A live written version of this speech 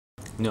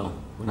No,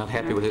 we're not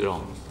happy with it at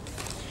all.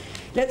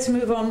 Let's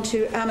move on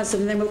to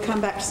Amazon, and then we'll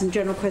come back to some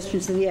general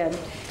questions at the end.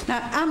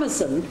 Now,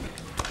 Amazon,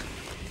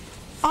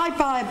 I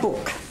buy a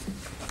book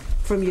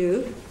from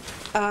you.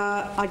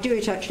 I do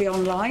it actually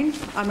online.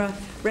 I'm a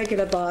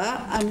regular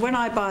buyer, and when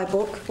I buy a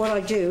book, what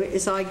I do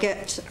is I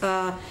get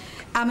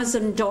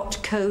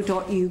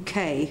amazon.co.uk.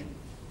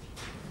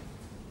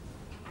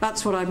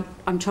 That's what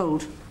I'm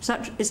told.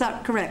 Is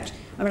that correct?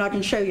 I mean, I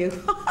can show you.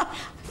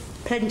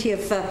 Plenty of,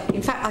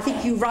 in fact, I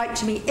think you write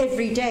to me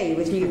every day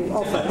with new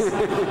offers.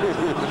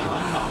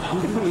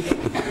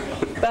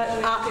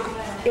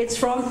 But it's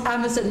from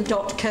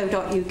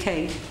amazon.co.uk.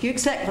 Do you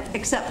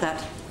accept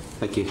that?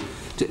 Thank you.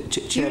 Do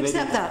you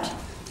accept that?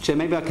 Chair,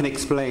 maybe I can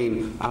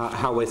explain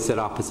how we're set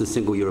up as a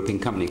single European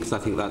company, because I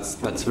think that's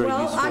very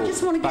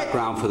useful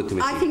background for the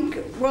committee. I think,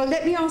 well,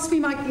 let me ask me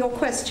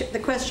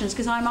the questions,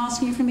 because I'm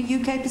asking you from a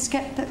UK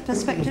perspective,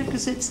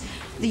 because it's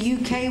the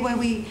UK where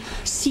we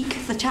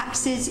seek the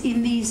taxes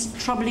in these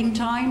troubling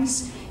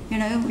times. You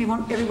know, we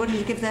want everybody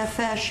to give their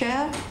fair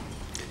share,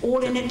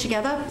 all in it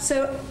together.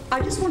 So I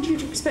just want you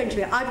to explain to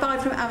me. I buy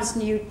from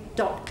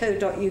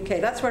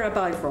amazon.co.uk. That's where I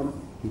buy from.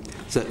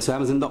 So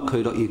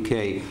Amazon.co.uk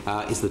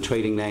is the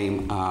trading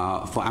name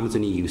for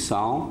Amazon EU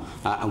SAL,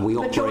 and we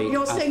operate. But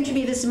you're saying to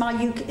me this is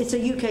it's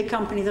a UK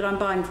company that I'm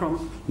buying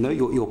from? No,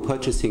 you're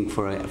purchasing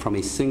from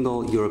a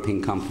single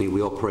European company.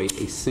 We operate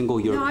a single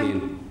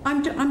European.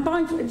 No, I'm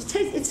buying. It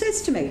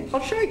says to me.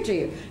 I'll show it to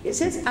you. It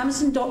says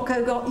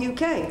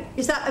Amazon.co.uk.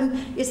 Is that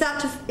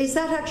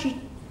actually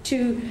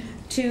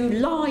to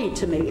lie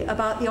to me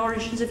about the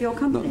origins of your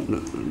company? No,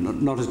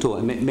 not at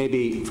all.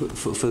 Maybe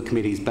for the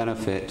committee's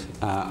benefit,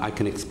 I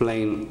can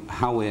explain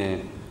how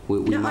we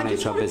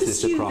manage our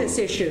business across. This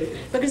issue,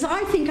 because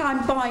I think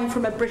I'm buying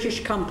from a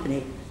British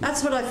company.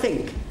 That's what I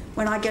think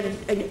when I get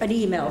an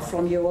email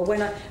from you, or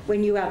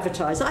when you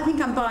advertise. I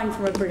think I'm buying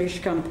from a British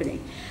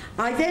company.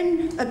 I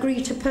then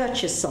agree to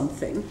purchase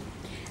something,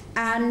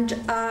 and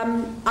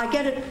I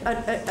get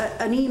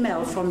an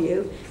email from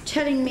you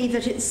telling me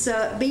that it's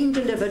being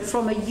delivered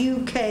from a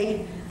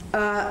UK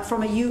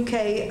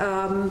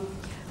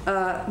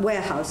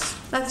warehouse.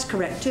 That's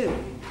correct too.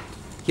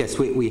 Yes,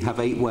 we have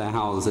 8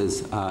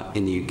 warehouses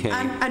in the UK.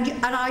 And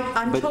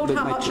I'm told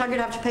how much I'm going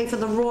to have to pay for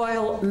the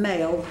Royal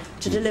Mail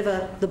to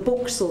deliver the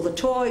books or the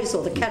toys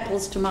or the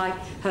kettles to my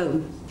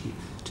home.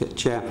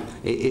 Chair,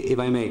 if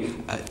I may,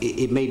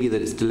 it may be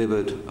that it's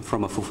delivered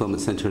from a fulfilment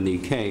centre in the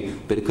UK,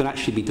 but it could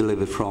actually be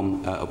delivered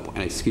from,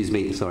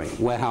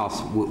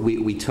 warehouse. We use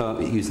the term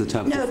fulfilment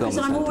centre. No, because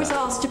I'm always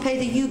asked to pay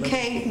the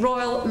UK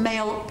Royal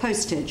Mail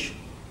postage.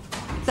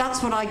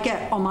 That's what I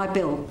get on my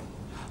bill.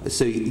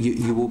 So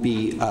you will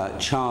be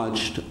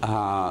charged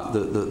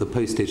the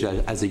postage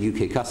as a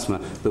UK customer,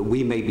 but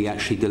we may be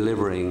actually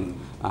delivering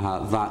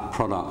that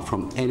product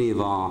from any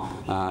of our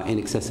in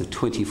excess of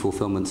 20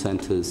 fulfilment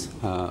centres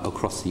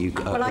across the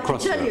UK. Well, I can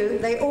tell you,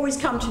 they always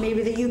come to me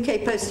with a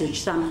UK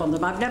postage stamp on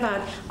them.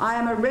 I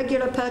am a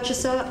regular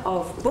purchaser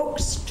of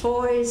books,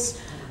 toys,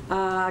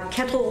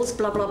 kettles,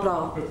 blah, blah,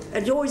 blah.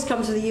 It always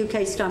comes with a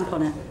UK stamp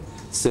on it.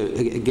 So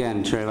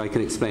again, Chair, if I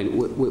can explain,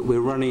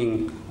 we're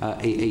running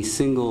a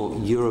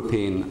single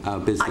European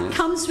business. It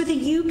comes with a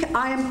UK.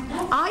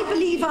 I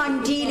believe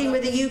I'm dealing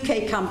with a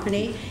UK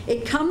company.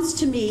 It comes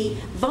to me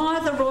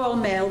via the Royal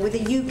Mail with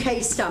a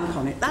UK stamp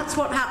on it. That's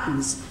what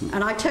happens.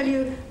 And I tell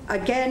you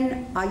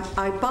again,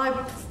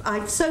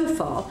 so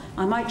far,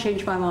 I might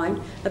change my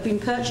mind, I've been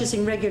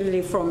purchasing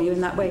regularly from you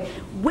in that way.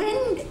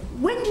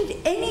 When did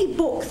any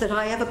book that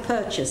I ever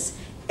purchase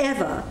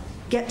ever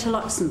get to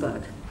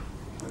Luxembourg?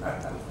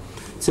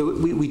 So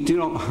we do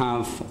not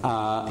have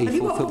Have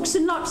you got books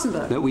in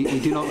Luxembourg? No, we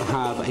do not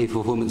have a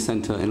fulfilment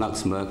centre in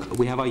Luxembourg.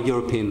 We have our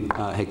European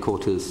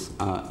headquarters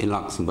in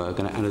Luxembourg,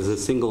 and as a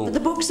single... But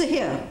the books are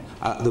here?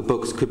 The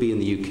books could be in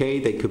the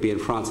UK, they could be in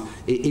France.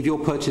 If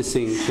you're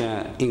purchasing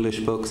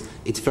English books,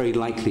 it's very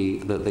likely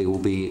that they will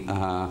be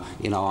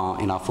in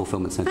our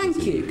fulfilment centres in the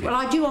UK. Thank you. Well,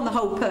 I do on the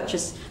whole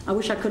purchase. I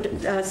wish I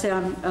could say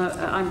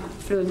I'm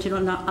fluent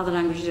in other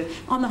languages.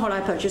 On the whole,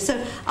 I purchase.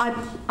 So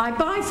I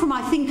buy from,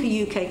 I think,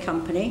 a UK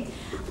company.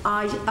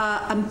 I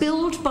am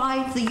billed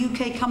by the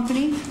UK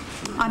company.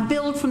 I'm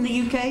billed from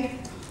the UK.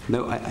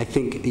 No, I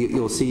think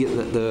you'll see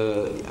that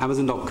the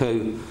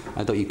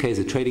Amazon.co.uk is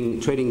a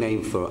trading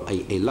name for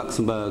a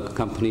Luxembourg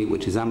company,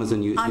 which is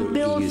Amazon. I'm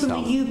billed from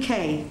the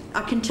UK.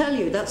 I can tell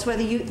you that's where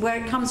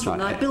it comes from.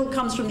 Right. My bill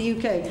comes from the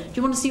UK. Do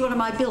you want to see one of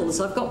my bills?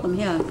 I've got them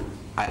here.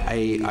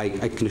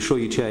 I can assure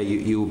you, Chair,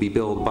 you will be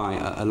billed by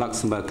a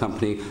Luxembourg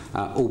company,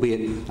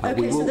 albeit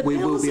we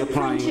will be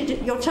applying.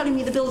 You're telling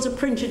me the bills are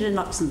printed in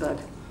Luxembourg?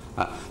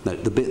 No,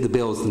 the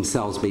bills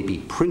themselves may be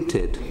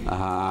printed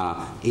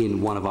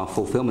in one of our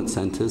fulfilment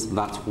centres.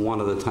 That's one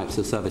of the types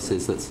of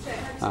services that's...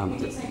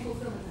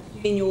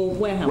 in your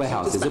warehouse?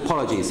 Warehouses.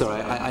 Apologies,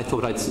 sorry, I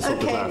thought I'd sort of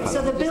clarify.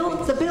 So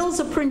the bills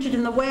are printed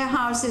in the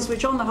warehouses,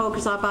 which on the whole,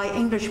 because I buy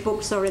English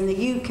books, are in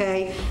the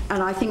UK,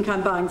 and I think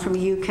I'm buying from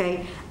a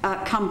UK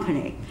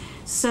company.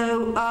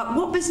 So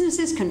what business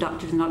is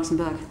conducted in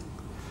Luxembourg?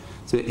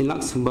 So in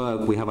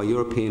Luxembourg, we have our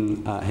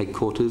European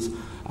headquarters.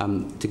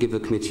 To give the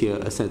committee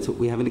a sense,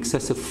 we have in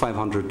excess of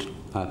 500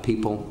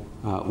 people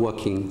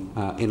working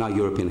in our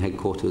European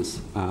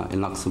headquarters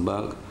in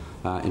Luxembourg.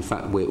 In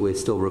fact, we're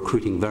still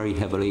recruiting very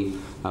heavily.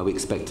 We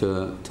expect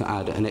to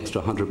add an extra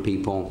 100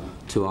 people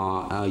to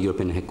our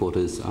European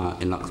headquarters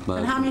in Luxembourg.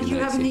 And how many do you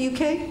have in the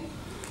UK?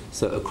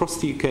 So across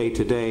the UK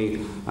today,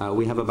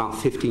 we have about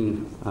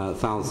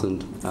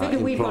 15,000 employees. The figure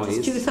we've got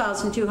is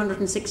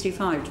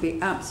 2,265, to be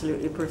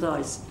absolutely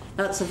precise.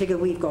 That's the figure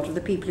we've got of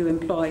the people who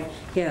employ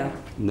here.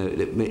 No,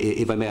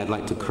 if I may, I'd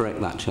like to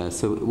correct that, Chair.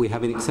 So we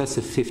have in excess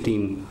of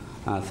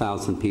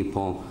 15,000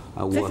 people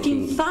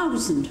working.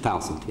 15,000?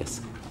 1,000,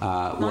 yes.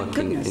 Working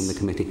goodness. in the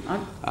committee.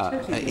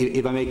 Totally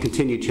if I may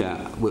continue, Chair,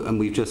 and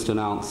we've just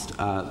announced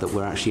that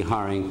we're actually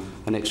hiring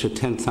an extra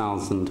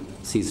 10,000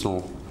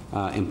 seasonal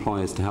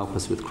employers to help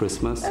us with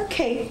Christmas.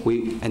 Okay.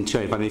 And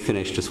Chair, if I may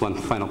finish, just one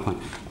final point.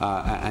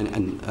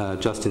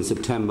 Just in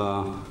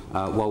September,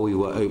 while we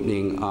were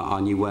opening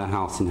our new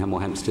warehouse in Hemel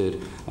Hempstead,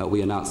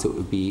 we announced that we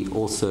would be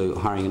also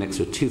hiring an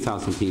extra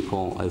 2,000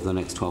 people over the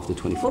next 12 to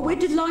 24 Well, we're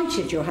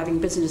delighted you're having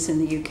business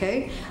in the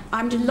UK.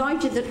 I'm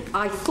delighted that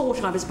I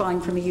thought I was buying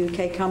from a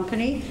UK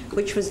company,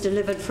 which was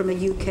delivered from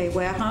a UK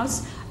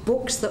warehouse,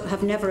 books that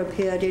have never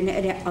appeared in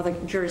any other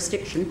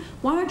jurisdiction.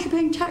 Why aren't you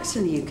paying tax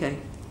in the UK?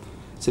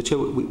 So, Chair,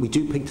 we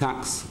do pay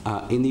tax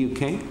in the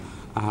UK.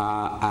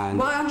 And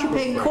why aren't you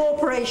paying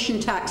corporation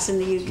tax in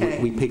the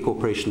UK? We pay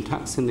corporation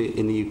tax in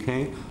the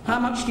UK. How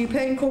much do you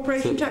pay in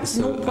corporation tax?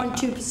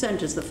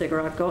 0.2% is the figure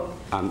I've got.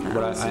 I'm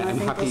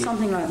happy. Or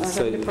something like that.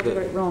 So I probably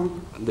got it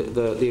wrong.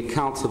 The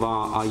accounts of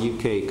our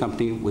UK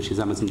company, which is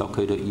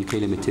Amazon.co.uk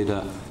Limited,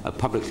 are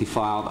publicly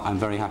filed. I'm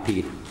very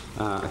happy.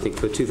 I think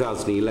for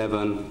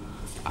 2011.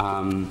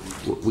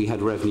 We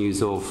had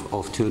revenues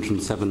of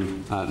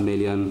 207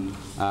 million.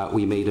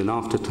 We made an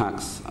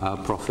after-tax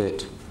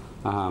profit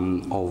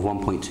of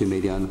 1.2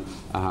 million,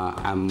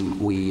 and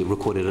we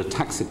recorded a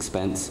tax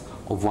expense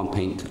of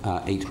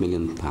 1.8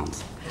 million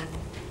pounds.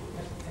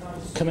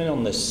 Come in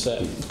on this.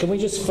 Can we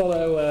just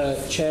follow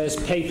Chair's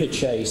paper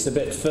chase a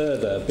bit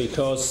further,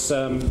 because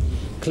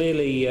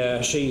clearly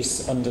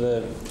she's under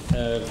the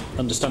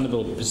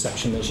understandable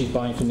perception that she's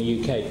buying from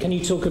the UK. Can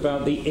you talk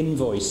about the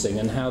invoicing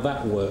and how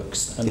that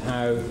works, and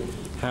how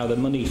the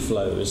money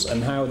flows,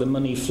 and how the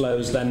money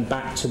flows then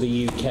back to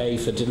the UK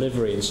for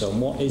delivery and so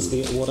on?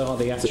 What are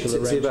the actual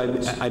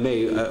arrangements? If I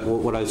may,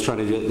 what I was trying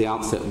to do at the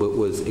outset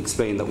was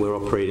explain that we're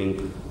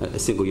operating a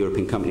single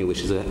European company,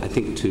 which is, I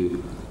think,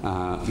 to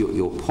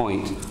your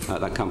point,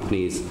 that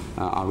companies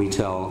our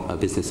retail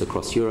business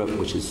across Europe,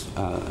 which is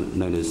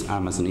known as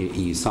Amazon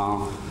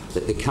EU-SAR.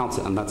 It counts,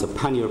 and that's a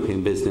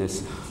pan-European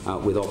business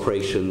with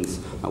operations.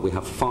 We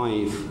have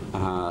 5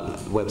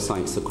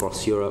 websites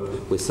across Europe.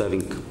 We're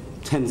serving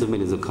tens of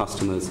millions of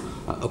customers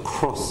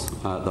across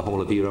the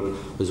whole of Europe,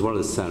 as well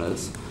as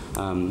sellers.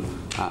 And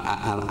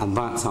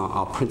that's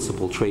our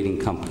principal trading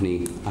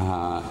company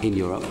in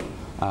Europe.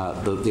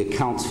 The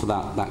accounts for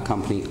that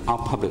company are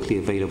publicly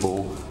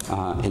available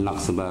in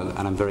Luxembourg,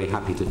 and I'm very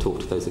happy to talk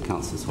to those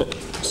accounts as well.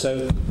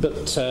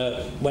 But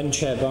when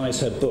Chair buys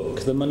her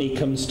book, the money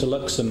comes to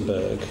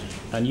Luxembourg,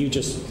 and you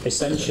just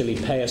essentially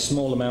pay a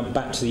small amount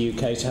back to the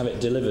UK to have it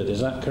delivered.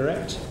 Is that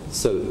correct?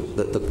 So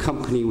the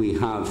company we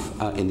have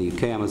in the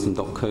UK,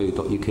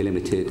 Amazon.co.uk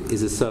Limited,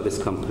 is a service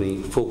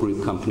company for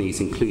group companies,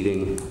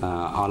 including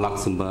our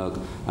Luxembourg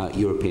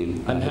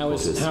European And how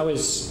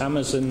is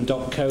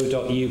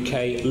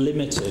Amazon.co.uk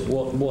Limited?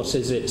 What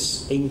is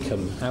its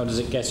income? How does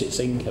it get its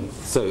income?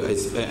 So,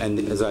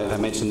 as I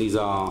mentioned, these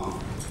are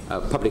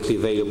publicly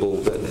available.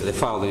 They're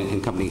filed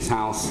in Companies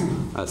House.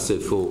 So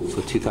for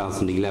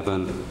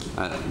 2011,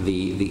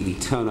 the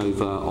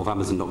turnover of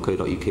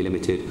Amazon.co.uk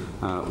Limited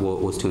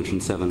was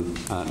 207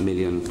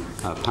 million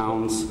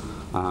pounds.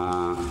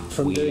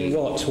 From doing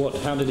what?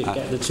 How did it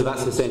get the? So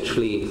that's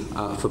essentially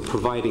for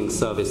providing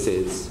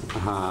services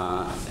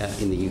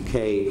in the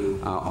UK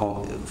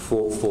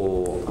for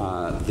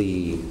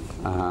the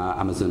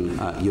Amazon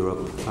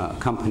Europe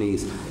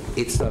companies.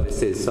 Its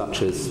services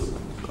such as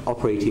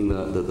operating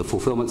the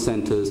fulfillment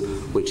centres,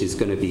 which is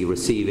going to be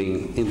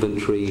receiving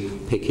inventory,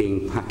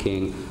 picking,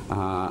 packing,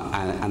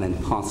 and then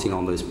passing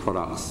on those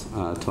products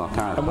to our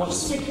carrier. And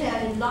what's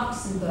declared in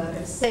Luxembourg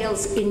as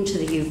sales into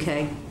the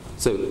UK?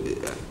 So,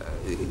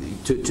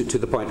 to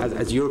the point,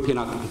 as a European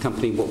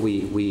company, what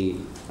we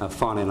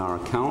file in our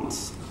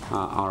accounts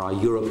are our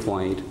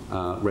Europe-wide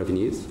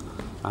revenues.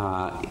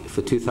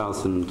 For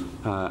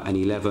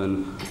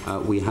 2011,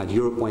 we had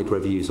Europe-wide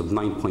revenues of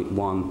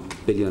 9.1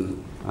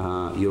 billion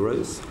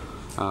euros.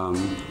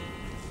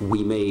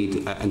 We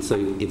made, and so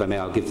if I may,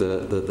 I'll give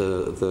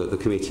the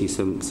committee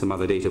some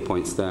other data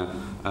points there.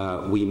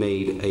 We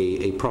made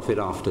a profit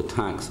after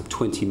tax of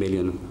 20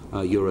 million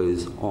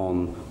euros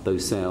on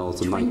those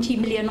sales. 20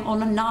 million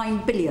on a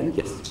 9 billion?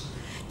 Yes.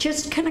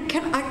 Just can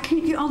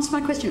you answer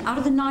my question? Out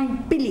of the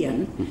 9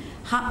 billion,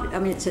 I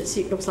mean,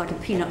 it looks like a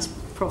peanuts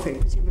profit.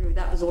 Presumably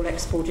that was all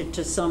exported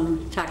to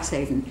some tax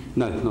haven.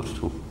 No, not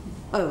at all.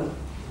 Oh,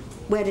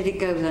 where did it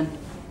go then?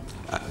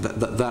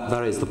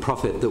 That is the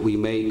profit that we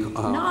make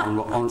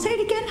on... Say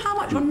it again, how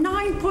much? On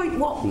 9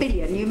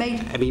 billion you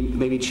made? I mean,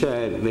 maybe,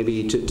 Chair,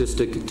 just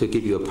to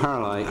give you a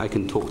parallel, I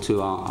can talk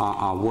to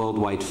our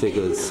worldwide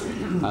figures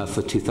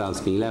for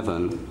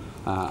 2011.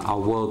 Our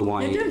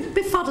worldwide... No, don't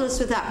befuddle us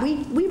with that.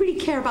 We really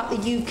care about the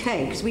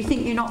UK because we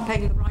think you're not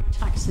paying the right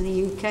tax in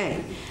the UK.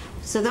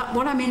 So that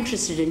what I'm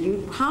interested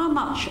in, how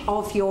much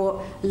of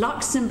your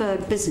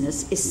Luxembourg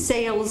business is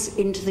sales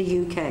into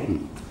the UK?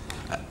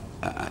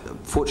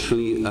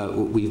 Fortunately,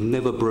 we've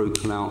never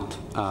broken out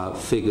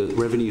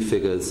revenue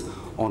figures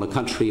on a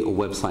country or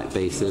website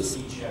basis.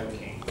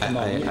 Come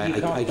on,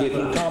 you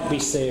can't be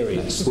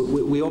serious.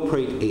 We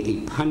operate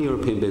a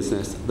pan-European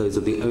business. Those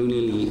are the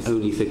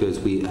only figures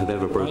we have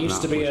ever broken out. I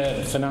used to be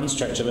a finance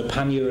director of a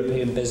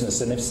pan-European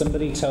business, and if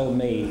somebody told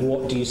me,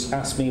 what do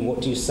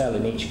you sell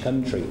in each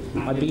country,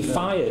 I'd be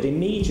fired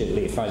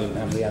immediately if I didn't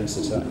have the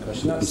answer to that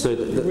question. That's so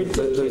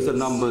those are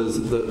numbers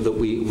that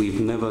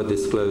we've never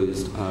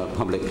disclosed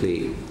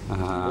publicly.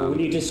 Will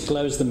you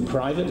disclose them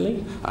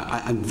privately?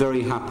 I'm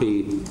very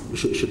happy,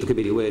 should the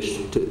committee wish,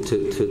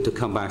 to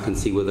come back and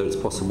see whether it's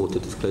possible to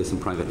disclose them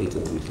privately to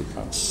the committee.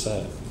 That's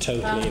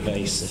totally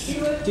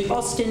evasive.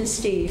 Austin,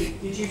 Steve.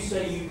 Did you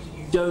say you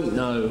don't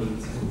know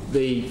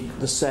the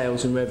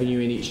sales and revenue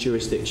in each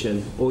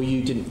jurisdiction, or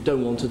you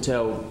don't want to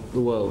tell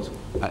the world?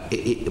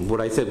 What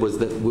I said was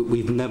that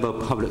we've never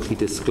publicly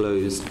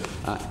disclosed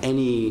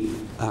any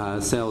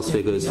sales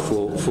figures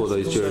for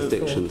those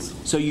jurisdictions.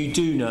 So you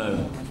do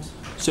know?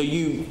 So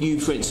you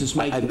for instance,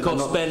 make a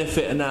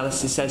cost-benefit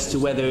analysis as to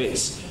whether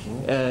it's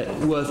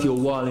worth your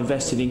while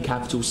invested in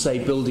capital, say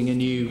building a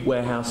new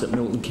warehouse at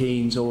Milton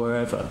Keynes or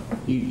wherever.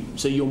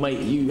 So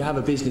you have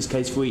a business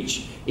case for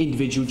each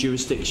individual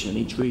jurisdiction,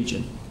 each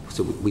region.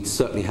 So we'd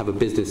certainly have a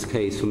business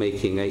case for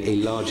making a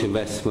large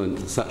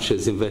investment, such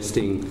as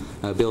building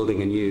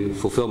a new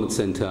fulfillment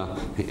centre.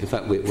 In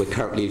fact, we're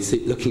currently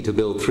looking to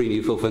build 3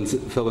 new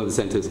fulfillment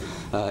centres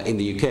in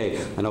the UK,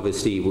 and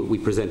obviously we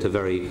present a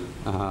very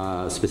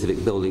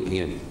specific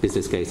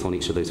business case on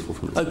each of those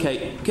fulfillment centres.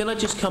 Okay, can I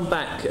just come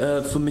back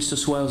for Mr.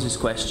 Swales'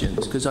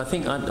 questions, because I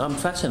think I'm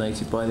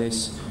fascinated by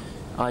this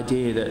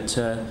idea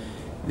that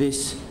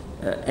this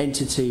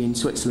entity in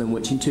Switzerland,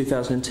 which in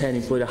 2010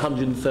 employed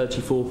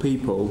 134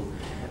 people,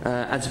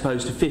 as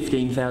opposed to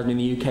 15,000 in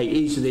the UK,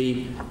 is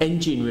the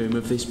engine room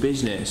of this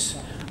business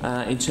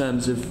in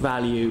terms of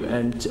value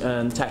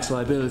and tax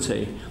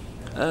liability.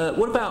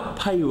 What about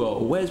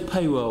payroll? Where's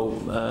payroll?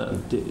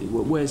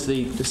 Where's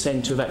the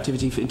centre of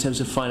activity in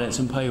terms of finance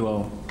and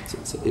payroll?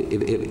 So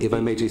if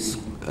I may just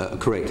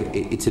correct,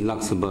 it's in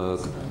Luxembourg,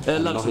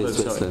 not in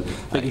Switzerland.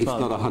 It's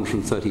not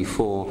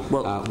 134.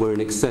 Well, we're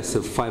in excess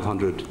of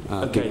 500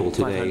 people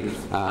today,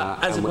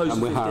 and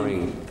we're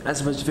hiring. As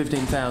opposed to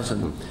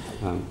 15,000.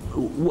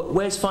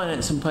 Where's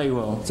finance and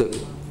payroll? So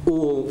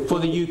for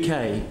the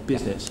UK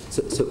business.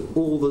 So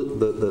all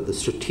the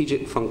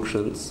strategic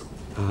functions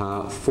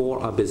for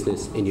our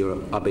business in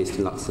Europe are based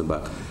in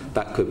Luxembourg.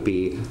 That could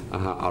be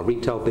our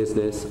retail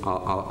business,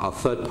 our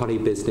third-party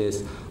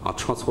business, our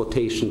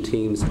transportation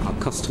teams, our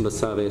customer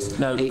service,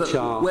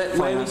 HR,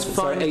 finance.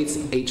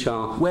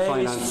 Where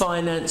is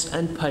finance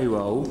and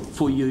payroll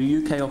for your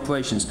UK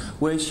operations?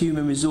 Where is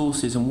human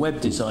resources and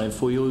web design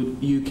for your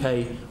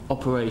UK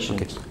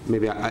operations? Okay.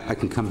 Maybe I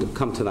can come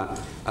to that.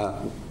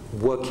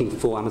 Working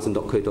for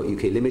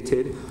Amazon.co.uk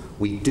Limited,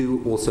 we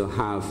do also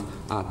have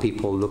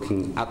people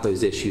looking at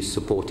those issues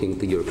supporting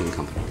the European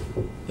company.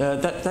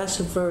 That's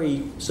a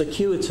very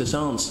circuitous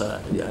answer,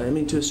 I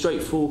mean, to a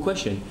straightforward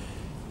question.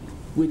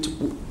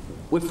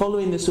 We're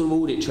following the sort of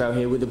audit trail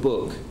here with the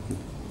book.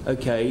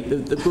 Okay,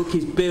 the book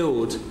is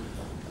billed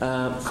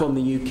from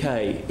the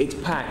UK, it's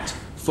packed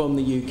from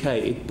the UK,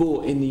 it's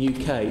bought in the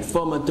UK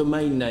from a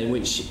domain name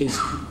which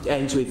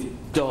ends with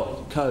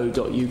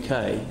 .co.uk,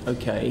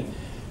 okay?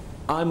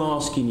 I'm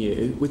asking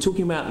you, we're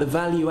talking about the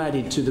value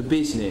added to the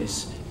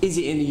business. Is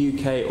it in the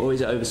UK or is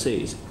it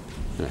overseas?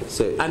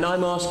 And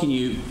I'm asking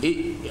you,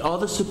 are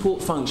the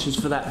support functions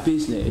for that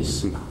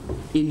business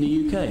in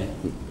the UK?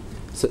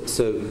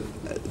 So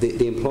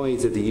the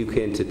employees of the UK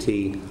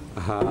entity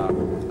are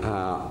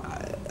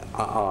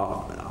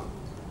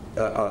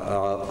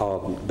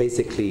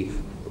basically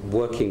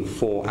working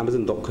for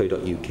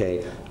Amazon.co.uk,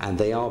 and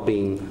they are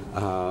being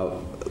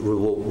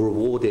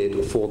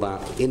rewarded for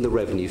that in the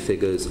revenue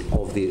figures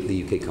of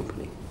the UK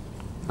company.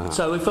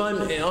 So if I'm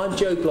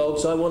Joe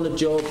Bloggs, I want a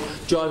job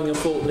driving a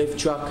forklift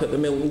truck at the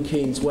Milton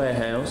Keynes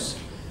warehouse.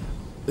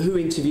 Who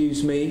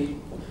interviews me?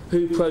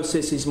 Who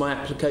processes my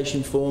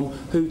application form?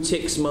 Who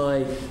ticks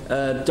my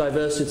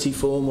diversity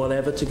form,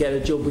 whatever, to get a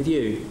job with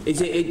you? Is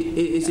it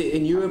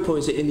in Europe or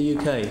is it in the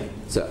UK?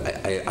 So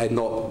I'm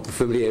not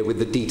familiar with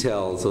the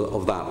details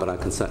of that, but I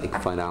can certainly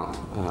find out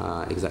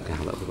exactly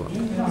how that would work.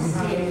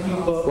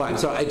 Well, I'm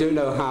sorry, I don't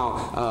know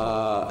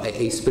how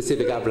a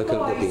specific applicant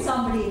would be.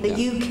 Somebody in the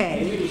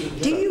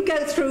UK. Do you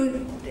go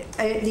through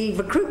the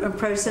recruitment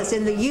process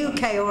in the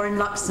UK or in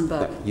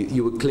Luxembourg?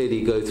 You would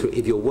clearly go through,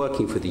 if you're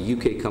working for the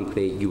UK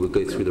company, you would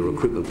go through the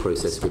recruitment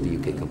process with the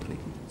UK company.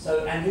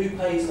 So, and who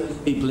pays those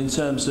people in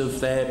terms of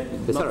their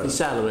monthly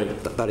salary?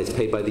 That is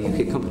paid by the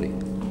UK company.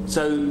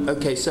 So,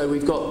 okay, so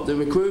we've got the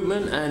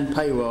recruitment and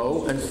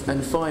payroll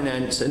and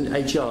finance and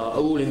HR are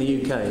all in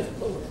the UK.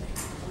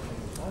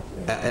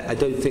 I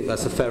don't think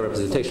that's a fair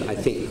representation. I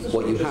think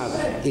what you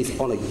have is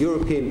on a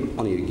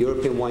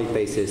European-wide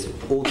basis,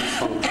 all these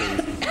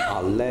functions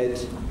are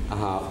led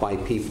by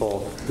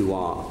people who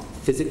are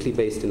physically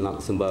based in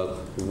Luxembourg,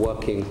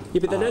 working.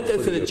 Yeah, but they don't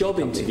go for the job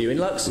interview in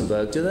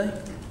Luxembourg, do they?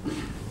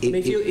 I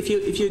mean,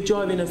 if you're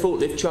driving a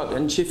forklift truck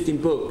and shifting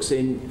books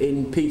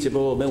in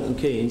Peterborough or Milton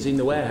Keynes in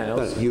the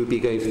warehouse, you would be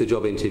going for the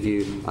job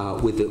interview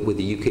with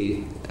the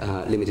UK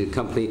limited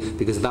company,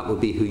 because that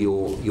would be who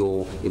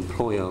your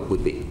employer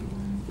would be.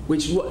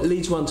 Which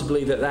leads one to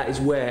believe that that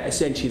is where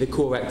essentially the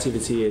core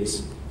activity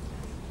is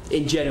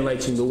in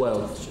generating the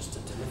wealth.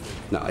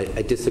 No,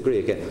 I disagree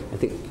again. I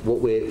think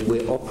what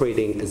we're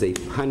operating as a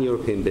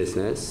pan-European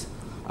business.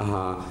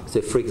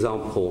 So, for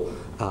example,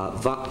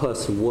 that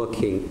person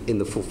working in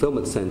the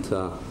fulfillment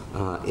centre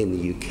in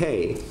the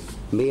UK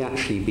may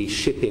actually be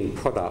shipping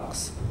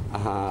products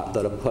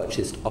that are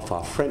purchased off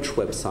our French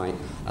website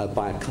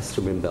by a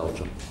customer in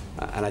Belgium.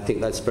 And I think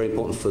that's very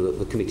important for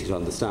the committee to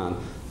understand,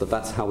 but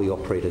that's how we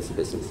operate as a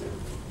business.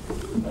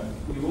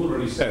 You've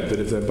already said that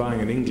if they're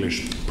buying an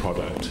English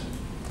product,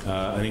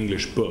 an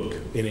English book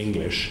in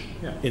English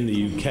in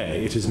the UK,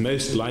 it is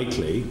most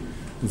likely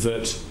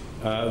that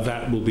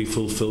that will be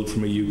fulfilled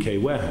from a UK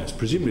warehouse.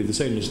 Presumably the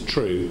same is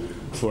true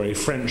for a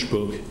French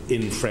book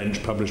in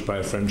French, published by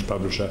a French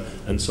publisher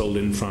and sold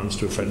in France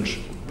to a French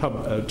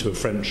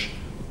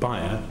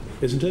buyer,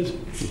 isn't it?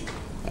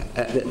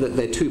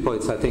 There are 2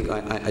 points I think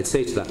I'd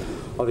say to that.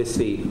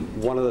 Obviously,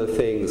 one of the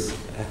things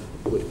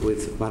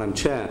with Madam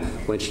Chair,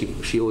 when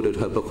she ordered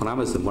her book on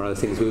Amazon, one of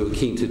the things we were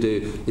keen to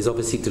do is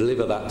obviously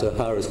deliver that to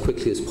her as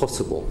quickly as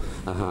possible.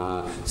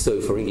 So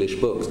for English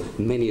books,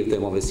 many of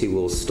them obviously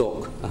will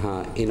stock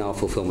in our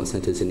fulfillment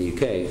centres in the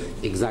UK,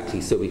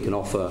 exactly so we can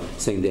offer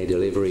same-day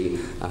delivery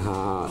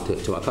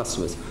to our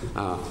customers.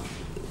 I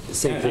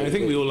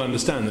think we all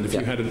understand that if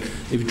you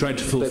tried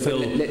to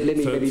fulfil for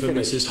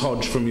Mrs.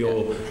 Hodge from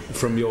your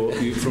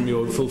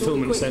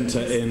fulfillment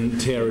centre in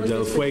Tierra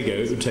del Fuego,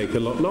 it would take a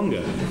lot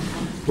longer.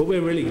 What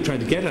we're really trying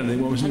to get at,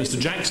 and what Mr.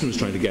 Jackson was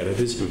trying to get at,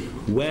 is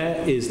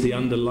where is the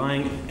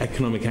underlying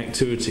economic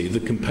activity,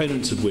 the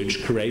components of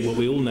which create what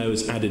we all know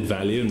as added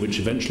value, and which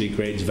eventually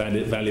creates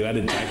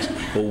value-added tax,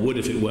 or would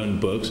if it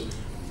weren't books.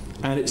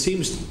 And it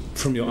seems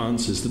from your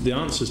answers that the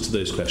answers to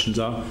those questions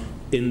are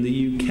in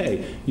the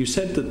UK. You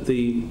said that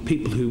the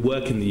people who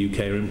work in the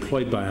UK are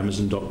employed by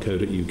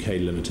Amazon.co.uk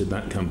Limited,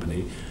 that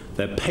company.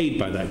 They're paid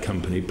by that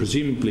company,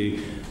 presumably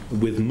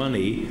with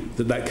money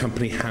that that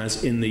company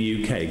has in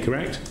the UK,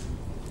 correct?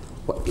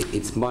 Well,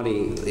 it's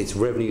money, it's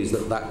revenues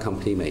that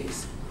company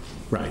makes.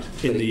 Right,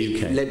 in the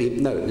UK.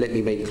 Let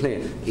me make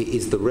clear. It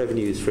is the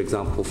revenues, for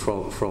example,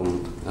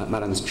 from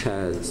Madam's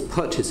Chair's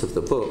purchase of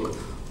the book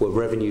were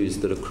revenues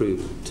that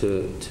accrue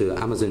to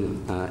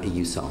Amazon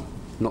EUSAL,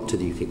 not to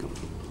the UK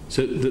company.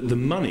 So the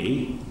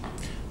money,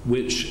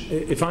 which,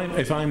 if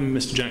I'm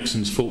Mr.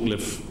 Jackson's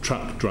forklift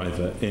truck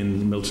driver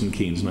in Milton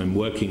Keynes and I'm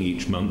working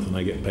each month and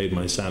I get paid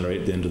my salary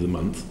at the end of the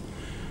month,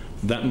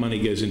 that money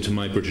goes into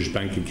my British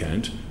bank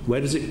account. Where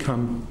does it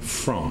come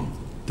from?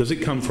 Does it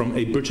come from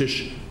a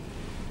British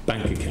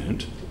bank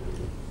account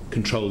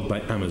controlled by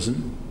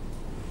Amazon?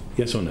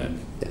 Yes or no?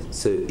 Yes.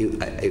 So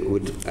it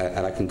would,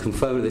 and I can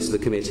confirm this to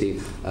the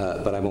committee,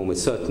 but I'm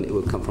almost certain it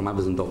would come from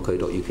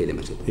Amazon.co.uk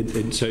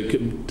Limited. So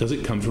does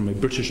it come from a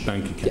British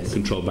bank account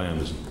controlled by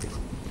Amazon?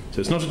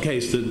 So it's not a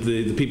case that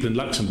the people in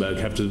Luxembourg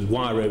have to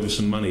wire over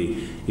some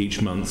money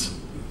each month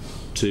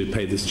to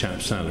pay this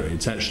chap's salary.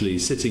 It's actually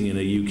sitting in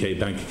a UK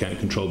bank account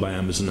controlled by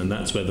Amazon, and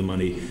that's where the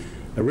money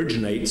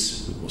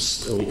originates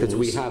because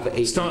we have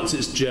starts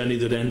its journey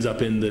that ends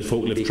up in the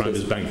forklift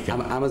driver's bank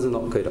account.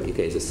 Amazon.co.uk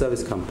is a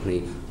service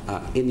company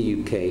in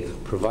the UK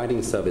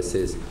providing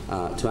services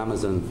to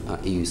Amazon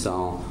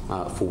EUSAL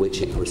for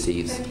which it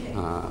receives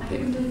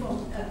payment.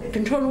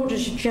 Control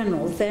Auditor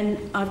General,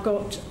 then I've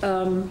got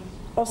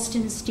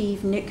Austin,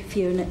 Steve, Nick,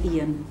 Fiona,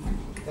 Ian.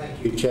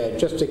 Thank you, Chair.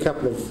 Just a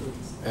couple of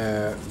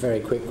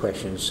very quick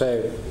questions.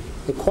 So,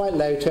 the quite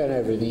low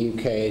turnover in the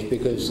UK is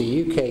because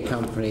the UK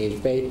company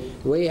is the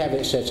way you have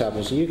it set up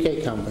is the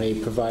UK company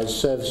provides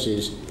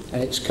services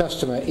and its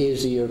customer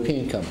is the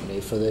European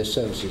company for their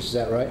services. Is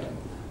that right?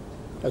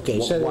 Okay,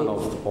 one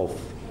of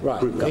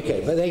right. Group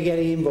okay, but they get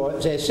an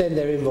invoice. They send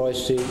their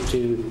invoice to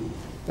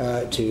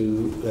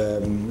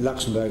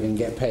Luxembourg and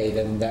get paid,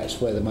 and that's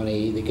where the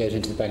money that goes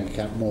into the bank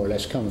account more or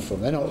less comes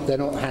from. They're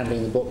not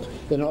handling the books.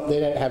 They don't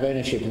have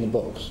ownership in the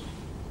books.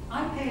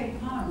 I pay in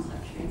pounds, actually.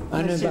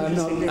 I know, but I'm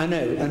not. I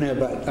know,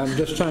 but I'm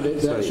just trying to.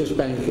 That's just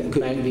bank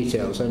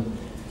details. And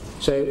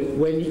so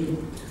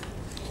when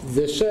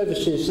the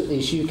services that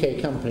this UK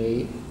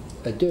company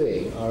are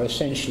doing are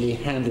essentially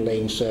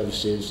handling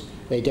services,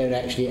 they don't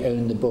actually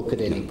own the book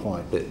at any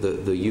point.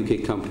 The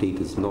UK company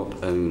does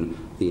not own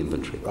the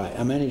inventory. Right.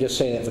 I'm only just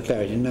saying that for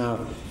clarity.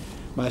 Now,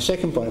 my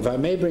second point, if I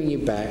may bring you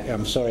back,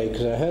 I'm sorry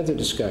because I heard the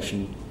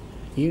discussion.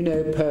 You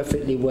know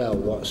perfectly well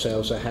what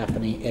sales are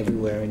happening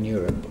everywhere in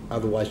Europe.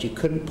 Otherwise, you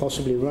couldn't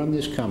possibly run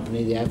this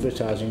company, the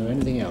advertising or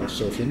anything else.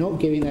 So if you're not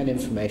giving that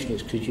information,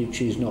 it's because you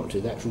choose not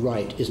to. That's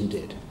right, isn't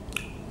it?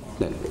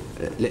 No,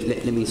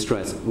 let me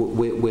stress,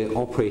 we're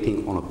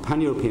operating on a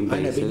pan-European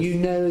basis. I know, but you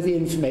know the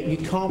information. You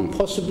can't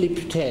possibly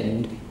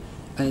pretend,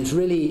 and it's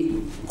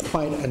really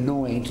quite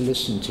annoying to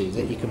listen to,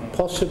 that you can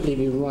possibly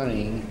be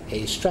running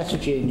a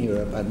strategy in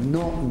Europe and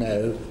not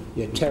know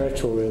your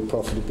territorial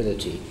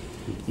profitability.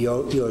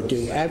 You're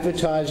doing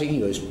advertising,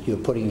 you're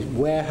putting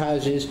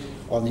warehouses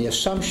on the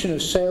assumption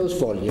of sales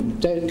volume.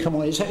 Don't come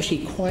on, it's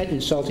actually quite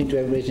insulting to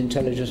everybody's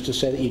intelligence to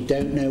say that you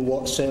don't know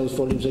what sales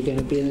volumes are going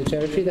to be in the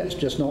territory. That's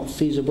just not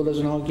feasible as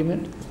an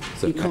argument.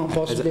 So you can't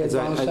possibly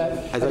advance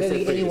that. I don't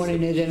think anyone who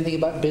knows anything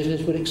about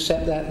business would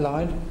accept that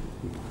line.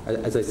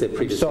 As I said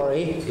previously,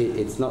 sorry,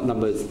 it's not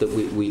numbers that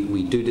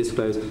we do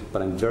disclose,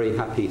 but I'm very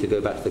happy to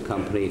go back to the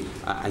company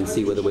and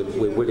see whether we're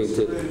willing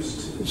to...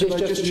 Can I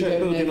just check,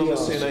 building on the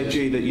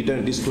CNAG, that you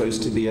don't disclose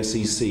to the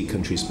SEC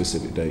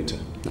country-specific data?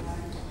 No.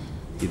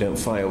 You don't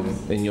file,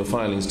 in your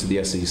filings to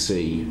the SEC,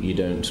 you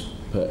don't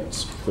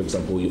put, for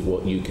example,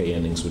 what UK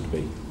earnings would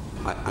be?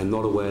 I'm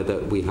not aware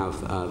that we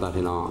have that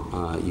in our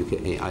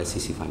UK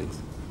SEC filings.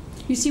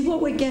 You see, what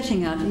we're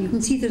getting at, and you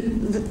can see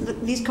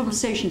these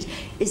conversations,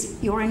 is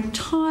your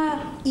entire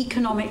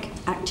economic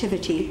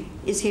activity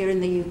is here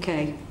in the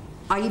UK.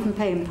 I even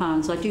pay in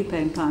pounds. I do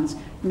pay in pounds. It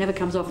never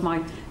comes off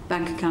my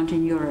bank account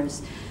in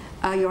euros.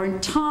 Your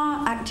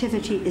entire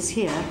activity is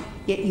here,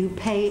 yet you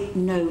pay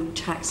no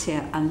tax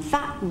here, and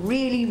that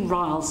really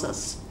riles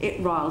us. It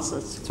riles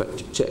us. Sorry,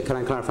 can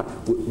I clarify?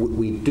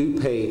 We do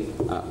pay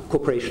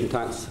corporation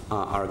tax.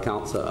 Our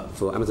accounts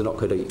for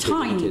Amazon.co.uk.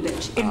 Tiny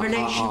bit in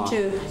relation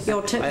to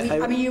your...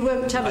 I mean, you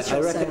won't tell us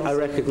your sales. I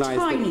recognise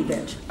tiny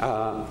that, bit.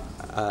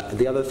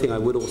 The other thing I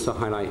would also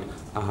highlight,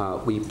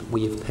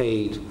 we have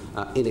paid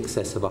in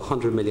excess of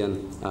 100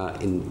 million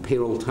in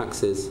payroll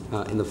taxes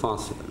in the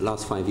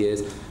last 5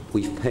 years.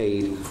 We've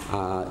paid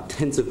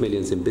tens of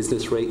millions in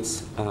business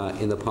rates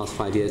in the past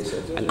 5 years.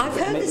 And I've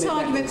heard this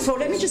argument before.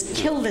 Let me just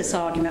kill this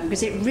argument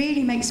because it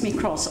really makes me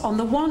cross. On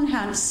the one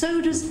hand, so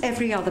does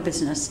every other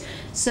business.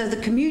 So the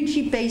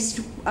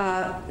community-based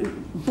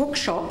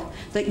bookshop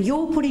that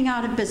you're putting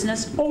out of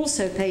business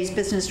also pays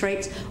business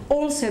rates,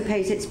 also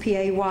pays its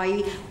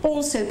PAYE,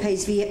 also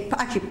pays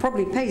actually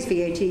probably pays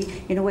VAT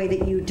in a way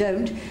that you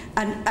don't,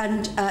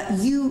 and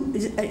you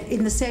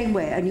in the same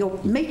way, and you're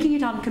making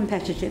it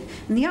uncompetitive.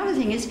 And the other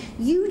thing is,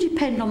 you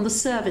depend on the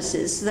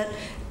services that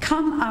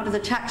come out of the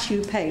tax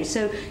you pay.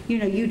 So, you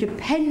know, you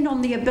depend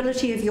on the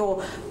ability of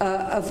your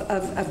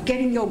of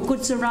getting your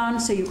goods around.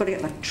 So you've got to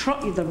get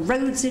the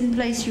roads in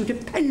place. You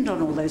depend on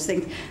all those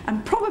things.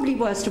 And probably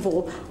worst of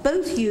all,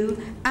 both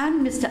you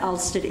and Mr.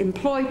 Alstead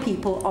employ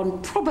people on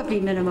probably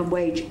minimum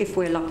wage if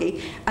we're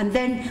lucky. And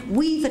then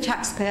we, the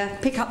taxpayer,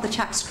 pick up the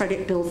tax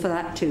credit bill for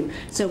that too.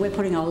 So we're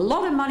putting a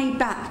lot of money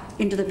back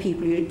into the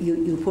people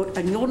you put,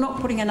 and you're not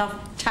putting enough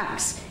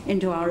tax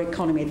into our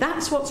economy.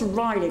 That's what's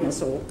riling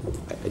us all.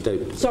 I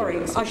don't.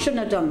 Sorry, I shouldn't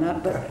have done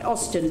that, but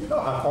Austin. No,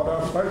 I thought I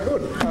was very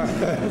good.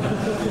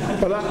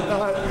 But I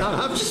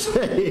have to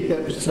say,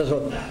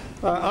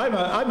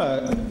 I'm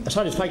a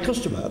satisfied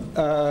customer,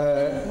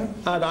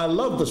 and I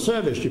love the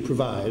service you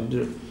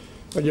provide.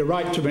 When you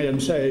write to me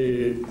and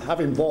say,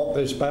 having bought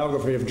this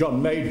biography of John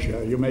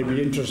Major, you may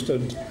be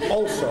interested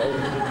also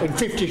in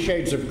 50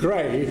 Shades of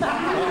Grey.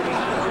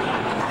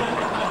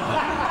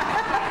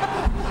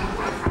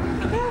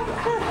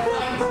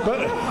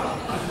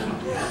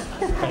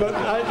 But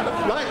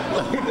like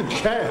the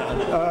chair,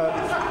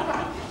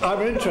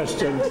 I'm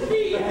interested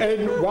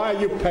in why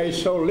you pay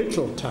so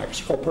little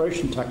tax,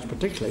 corporation tax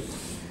particularly,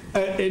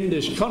 in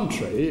this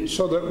country,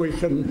 so that we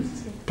can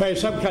pay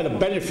some kind of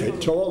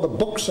benefit to all the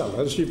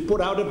booksellers you've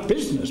put out of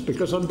business,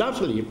 because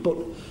undoubtedly you've put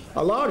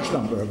a large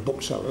number of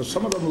booksellers,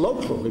 some of them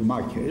local in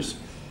my case,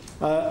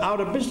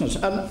 out of business.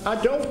 And I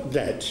don't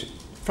get,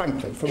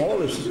 frankly, from all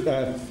this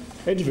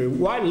interview,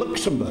 why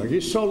Luxembourg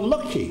is so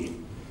lucky.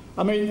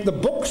 I mean, the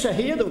books are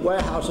here, the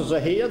warehouses are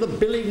here, the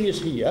billing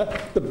is here,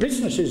 the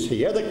business is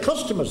here, the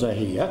customers are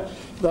here.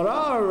 There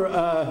are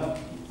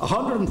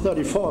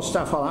 134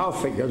 staff on our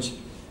figures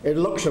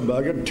in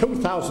Luxembourg and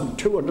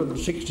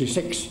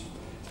 2,266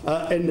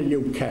 in the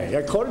UK.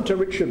 According to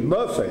Richard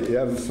Murphy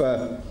of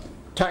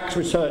Tax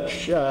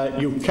Research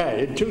UK,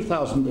 in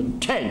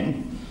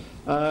 2010,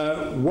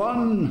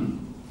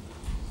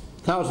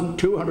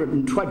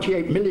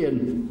 1,228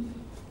 million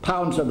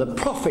pounds of the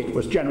profit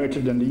was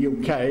generated in the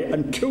UK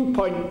and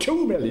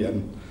 2.2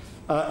 million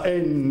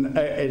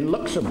in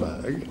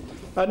Luxembourg,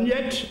 and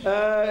yet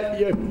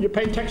you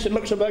pay tax in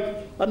Luxembourg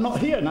and not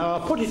here. Now,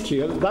 I'll put it to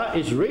you, that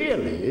is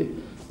really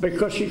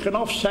because you can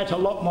offset a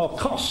lot more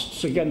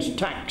costs against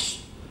tax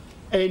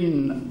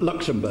in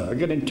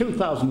Luxembourg, and in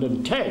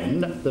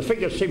 2010 the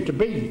figures seem to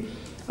be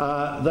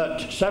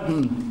that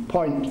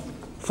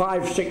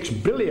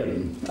 7.56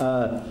 billion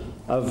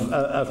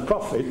of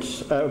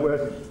profits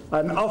were,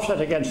 and offset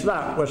against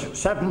that was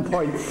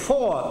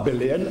 7.4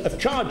 billion of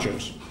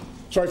charges.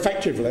 So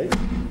effectively,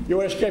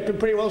 you're escaping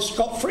pretty well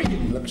scot-free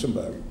in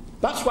Luxembourg.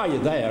 That's why you're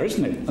there,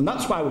 isn't it? And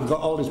that's why we've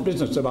got all this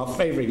business about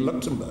favouring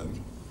Luxembourg.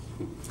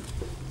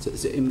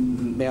 So,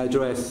 may I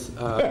address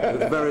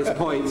various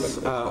points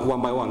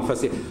one by one?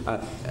 Firstly,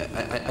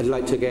 I'd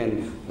like to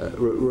again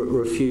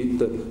refute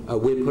that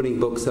we're putting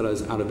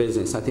booksellers out of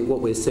business. I think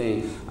what we're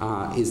saying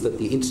is that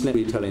the internet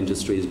retail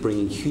industry is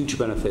bringing huge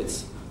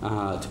benefits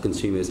to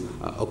consumers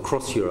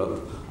across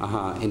Europe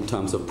in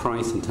terms of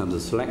price, in terms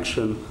of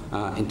selection,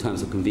 in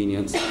terms of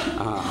convenience,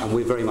 and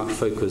we're very much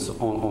focused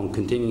on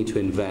continuing to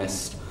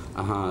invest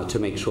to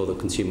make sure that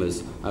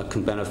consumers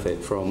can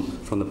benefit from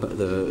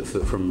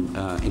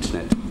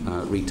internet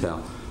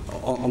retail.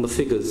 On the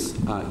figures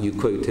you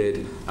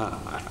quoted,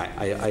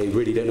 I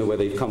really don't know where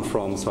they've come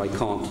from, so I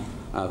can't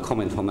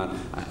comment on that.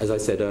 As I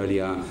said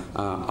earlier,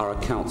 our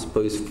accounts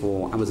both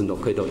for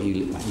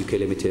Amazon.co.uk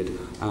Limited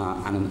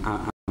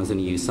and Amazon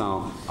EU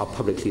SAL are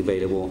publicly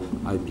available.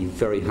 I'd be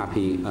very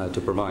happy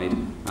to provide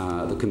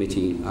the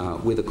committee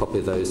with a copy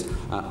of those.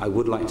 I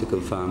would like to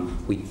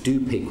confirm we do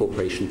pay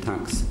corporation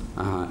tax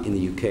in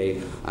the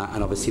UK,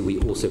 and obviously we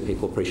also pay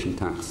corporation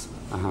tax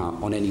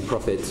on any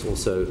profits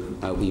also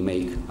we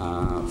make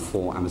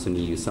for Amazon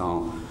EU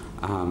SAL.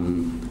 I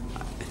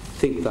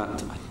think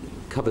that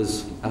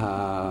covers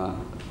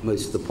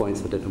most of the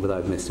points. I don't know whether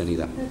I've missed any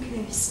there.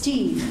 Okay,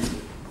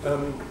 Steve.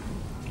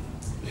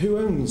 Who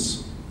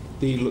owns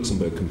the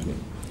Luxembourg company?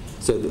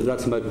 So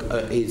Luxembourg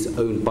is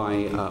owned by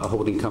a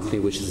holding company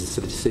which is a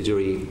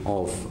subsidiary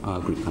of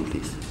group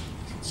companies.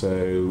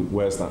 So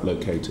where's that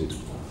located?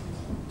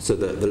 So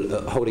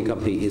the holding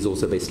company is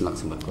also based in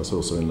Luxembourg. That's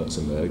also in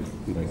Luxembourg,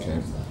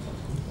 okay.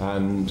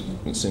 And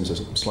it seems a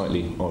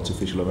slightly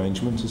artificial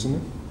arrangement, isn't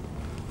it?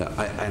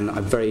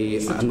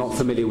 I'm not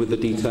familiar with the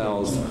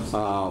details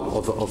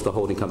of the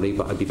holding company,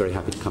 but I'd be very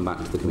happy to come back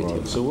to the committee.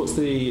 Right. So what's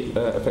the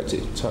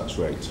effective tax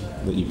rate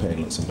that you pay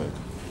in Luxembourg?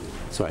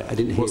 Sorry, I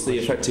didn't hear. What's the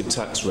effective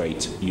tax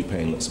rate you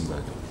pay in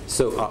Luxembourg?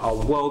 So our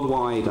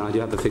worldwide, and I do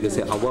have the figures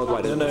here, our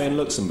worldwide... No, in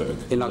Luxembourg.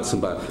 In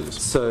Luxembourg.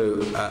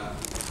 So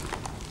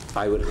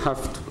I would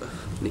have to...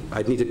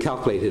 I'd need to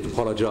calculate it,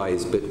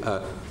 apologise, but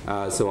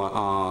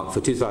so for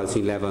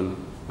 2011,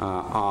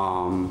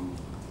 our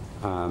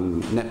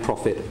net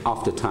profit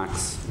after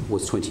tax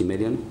was 20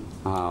 million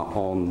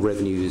on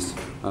revenues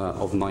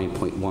of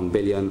 9.1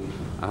 billion,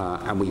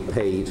 and we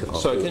paid...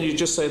 Sorry, can you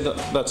just say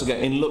that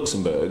again? In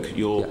Luxembourg,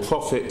 your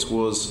profit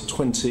was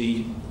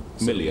 20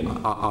 million?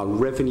 Our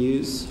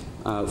revenues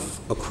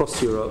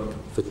across Europe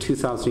for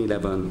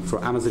 2011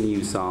 for Amazon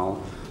EU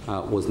SAL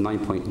was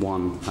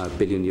 9.1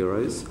 billion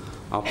euros.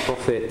 Our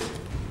profit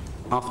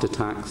after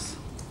tax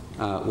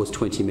was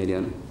 20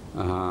 million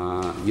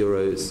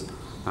euros.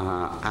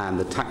 And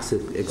the tax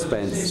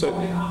expense... So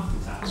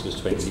tax was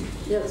 20.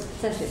 Yes,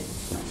 30.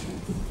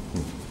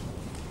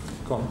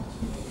 Go on.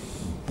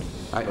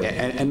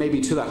 And maybe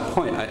to that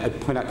point,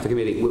 I'd point out to the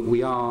committee,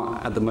 we are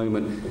at the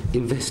moment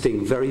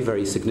investing very,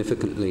 very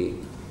significantly,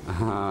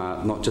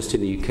 not just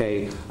in the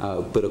UK,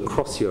 but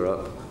across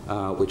Europe,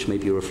 which may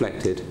be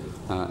reflected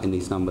in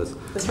these numbers.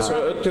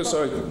 Sorry,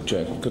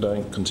 Joe, could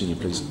I continue,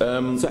 please?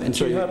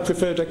 Do you have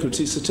preferred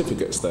equity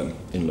certificates then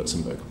in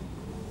Luxembourg?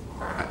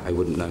 I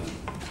wouldn't know,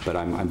 but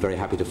I'm very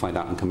happy to find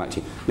out and come back to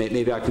you.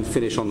 Maybe I can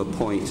finish on the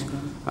point,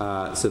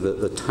 so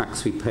that the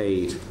tax we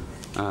paid,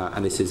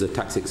 and this is a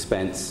tax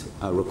expense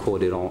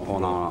recorded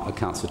on our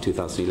accounts for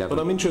 2011.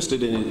 What I'm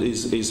interested in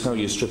is how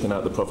you're stripping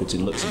out the profit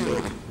in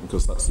Luxembourg,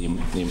 because that's the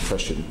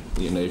impression.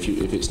 You know,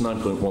 if it's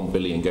 9.1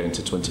 billion going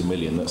to 20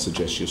 million, that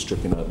suggests you're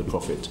stripping out the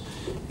profit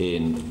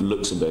in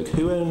Luxembourg.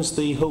 Who owns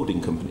the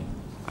holding company?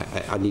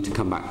 I need to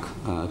come back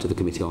to the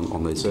committee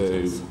on those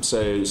details.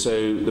 So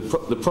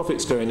the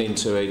profit's going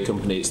into a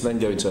company, it's then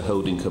going to a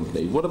holding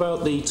company. What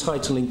about the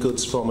titling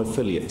goods from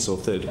affiliates or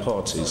third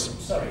parties?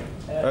 Sorry,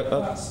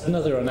 that's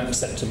another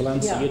unacceptable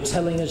answer. Yeah. You're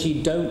telling us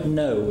you don't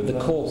know the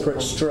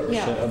corporate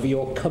structure of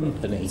your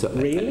company. So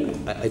really?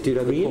 I do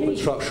know the corporate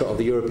structure of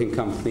the European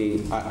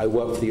company. I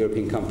work for the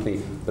European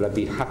company, but I'd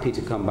be happy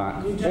to come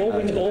back.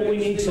 All we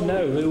need to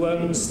know who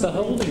owns the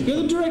holding company.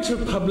 You're the Director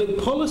of Public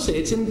Policy.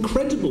 It's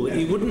incredible that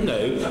you wouldn't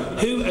know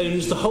who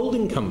owns the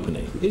holding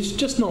company. It's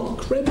just not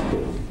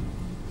credible.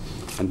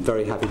 I'm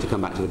very happy to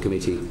come back to the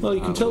committee. Well,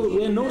 you can tell that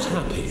we're not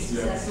happy.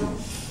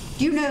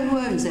 Do you know who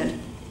owns it?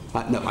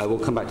 No, I will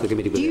come back to the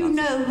committee with Do you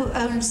know who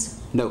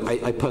owns? No,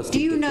 I personally... Do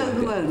you know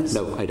who owns?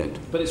 No, I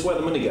don't. But it's where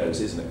the money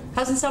goes, isn't it?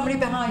 Hasn't somebody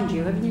behind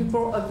you? Haven't you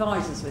brought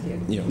advisors with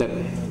you? Yeah.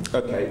 No.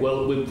 Okay,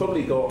 well, we've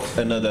probably got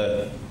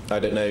another, I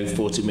don't know,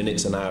 40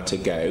 minutes, an hour to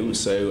go,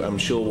 so I'm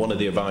sure one of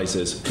the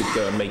advisors could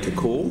go and make a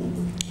call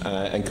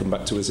and come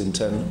back to us in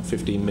 10,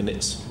 15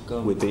 minutes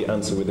with the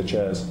answer with the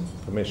chair's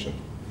permission.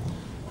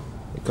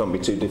 It can't be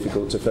too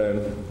difficult to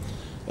phone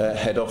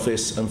head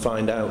office and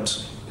find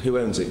out who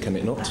owns it, can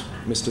it not,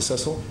 Mr.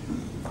 Cecil?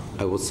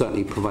 I will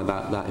certainly provide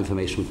that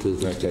information to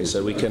the... Okay,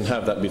 so we can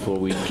have that before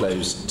we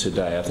close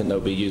today. I think that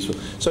would be useful.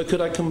 So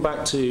could I come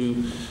back to...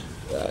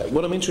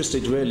 what I'm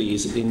interested really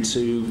is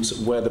into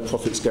where the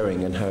profit's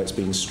going and how it's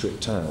being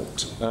stripped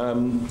out.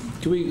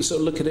 Can we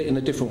sort of look at it in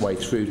a different way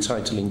through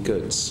titling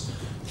goods?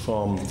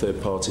 from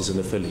third parties and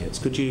affiliates.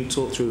 Could you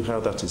talk through how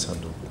that is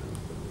handled?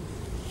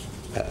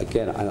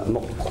 Again, I'm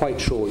not quite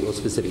sure what you're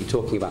specifically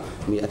talking about.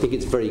 I mean, I think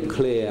it's very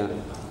clear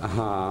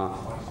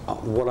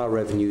what our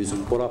revenues,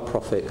 what our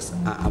profits,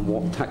 and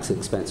what tax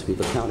expense we've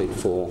accounted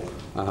for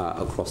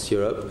across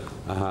Europe.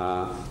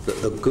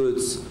 The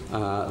goods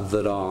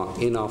that are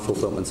in our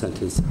fulfillment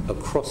centres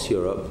across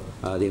Europe,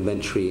 the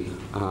inventory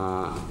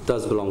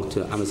does belong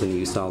to Amazon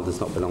U-Style, does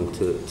not belong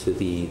to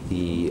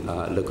the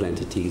local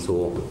entities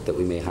or that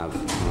we may have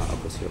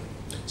across Europe.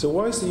 So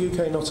why is the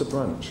UK not a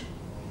branch?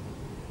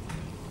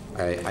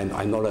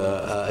 I'm not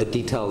a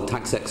detailed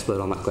tax expert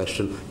on that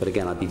question, but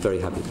again, I'd be very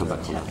happy to come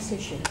back on that. Tax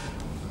issue.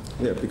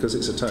 Yeah, because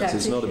it's a tax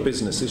it's not a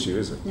business issue,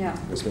 is it? Yeah.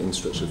 It's being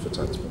structured for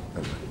tax.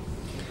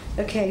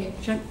 Okay,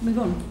 shall I move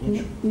on?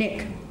 Yes.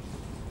 Nick.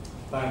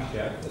 Thanks,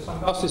 Chair.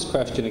 I'll ask this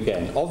question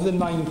again. Of the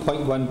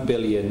 9.1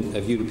 billion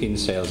of European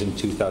sales in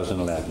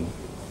 2011,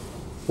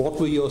 what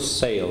were your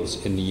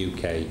sales in the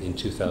UK in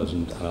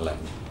 2011?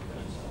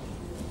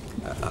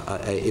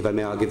 If I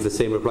may, I'll give the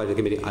same reply to the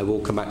committee. I will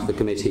come back to the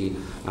committee,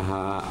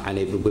 and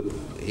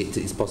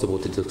it's possible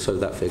to disclose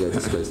that figure.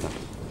 Disclose that.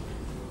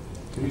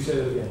 Can you say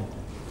that again?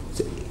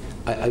 So,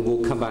 I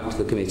will come back to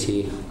the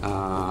committee.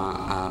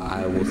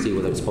 I will see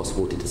whether it's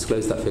possible to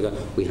disclose that figure.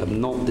 We have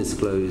not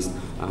disclosed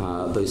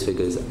those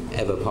figures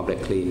ever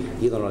publicly,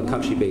 either on a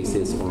country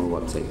basis or on a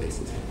website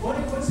basis. Why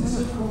is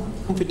it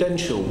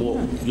confidential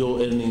what your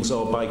earnings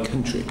are by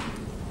country?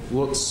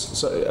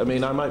 I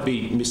mean, I might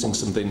be missing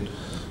something.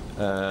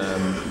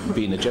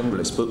 Being a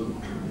generalist, but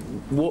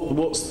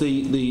what's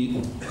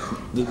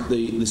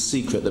the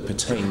secret that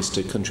pertains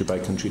to country by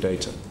country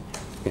data?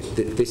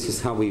 This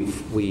is how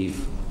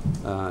we've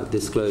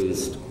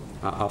disclosed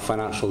our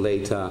financial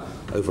data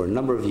over a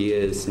number of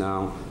years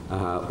now.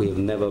 We have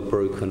never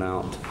broken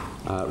out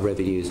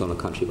revenues on a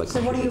country by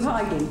country. So what are you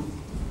hiding?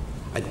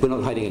 We're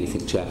not hiding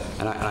anything, Chair.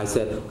 And I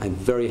said I'm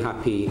very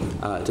happy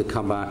to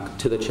come back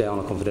to the Chair on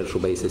a confidential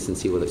basis and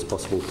see whether it's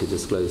possible to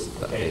disclose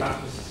that data.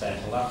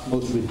 That's the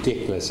most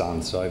ridiculous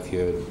answer I've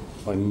heard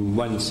in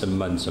months and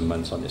months and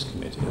months on this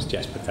committee. It's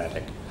just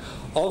pathetic.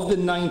 Of the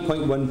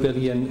 9.1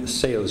 billion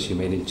sales you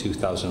made in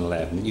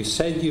 2011, you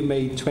said you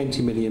made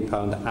 £20 million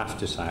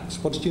after tax.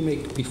 What did you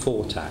make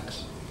before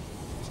tax?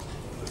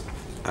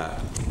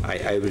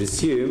 I would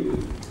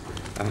assume,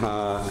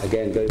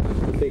 again, going back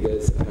to the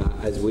figures,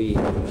 as we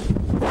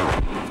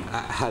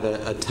had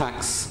a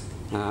tax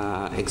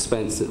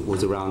expense that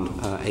was around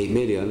 8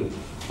 million,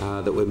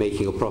 that we're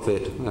making a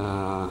profit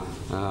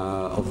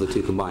of the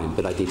two combined,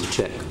 but I need to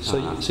check.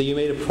 So you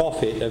made a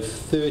profit of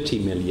 30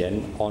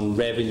 million on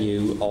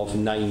revenue of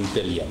 9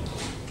 billion.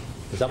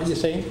 Is that what you're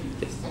saying?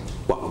 Yes.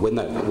 Well,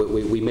 no,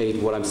 we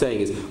made, what I'm saying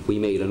is we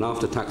made an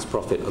after-tax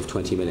profit of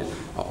 20 million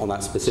on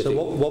that specific.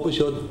 So what was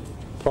your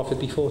profit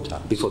before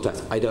tax? Before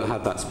tax. I don't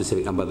have that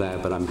specific number there,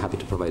 but I'm happy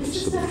to provide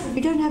it.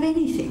 We don't have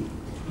anything.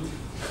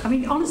 I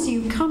mean, honestly,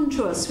 you come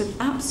to us with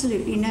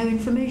absolutely no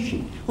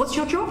information. What's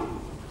your job?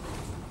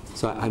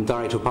 So I'm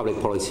Director of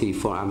Public Policy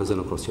for Amazon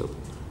across Europe.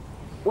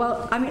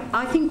 Well, I mean,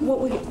 I think what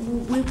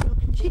we'll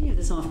continue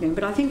this afternoon,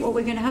 but I think what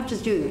we're going to have to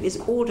do is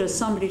order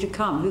somebody to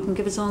come who can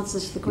give us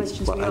answers to the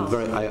questions we ask.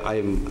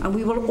 And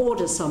we will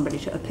order somebody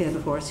to appear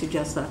before us who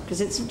does that, because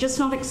it's just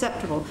not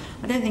acceptable.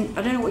 I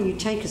don't know what you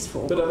take us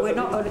for, but we're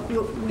not,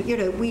 you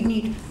know, we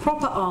need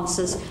proper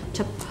answers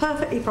to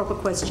perfectly proper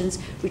questions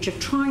which are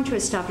trying to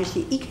establish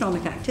the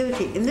economic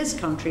activity in this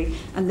country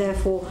and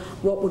therefore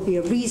what would be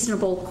a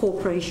reasonable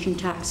corporation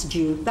tax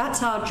due.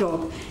 That's our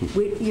job.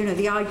 You know,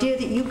 the idea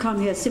that you come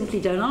here simply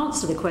don't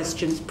answer the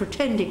questions,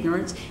 pretend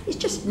ignorance, is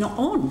just not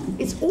on.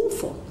 It's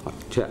awful.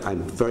 Chair,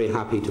 I'm very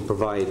happy to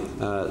provide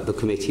the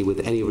committee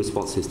with any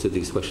responses to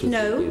these questions.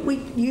 No,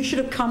 you should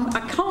have come.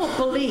 I can't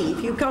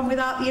believe you come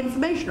without the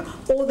information,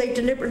 or they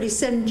deliberately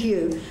send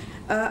you,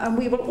 and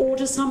we will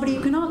order somebody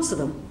who can answer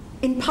them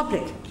in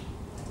public.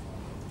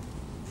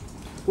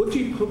 What do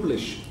you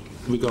publish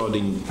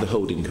regarding the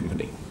holding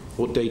company?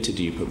 What data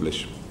do you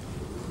publish?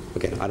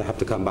 Okay, I'd have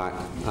to come back.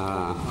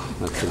 I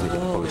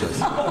apologise.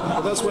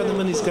 Well, that's where the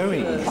money's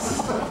going.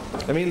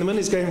 I mean, the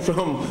money's going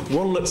from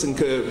one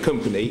Luxembourg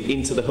company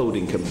into the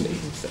holding company.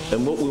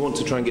 And what we want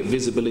to try and get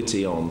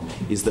visibility on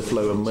is the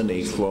flow of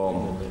money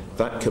from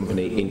that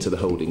company into the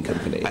holding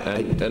company.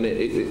 And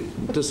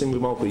it does seem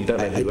remarkable. You don't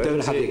know who I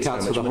don't have the it,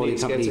 accounts for the holding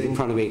company in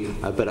front of me,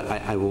 but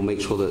I will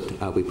make sure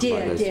that we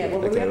provide those.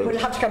 Well, we'll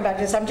have to come back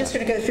to this. I'm just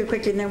going to go through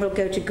quickly, and then we'll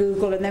go to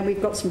Google, and then we've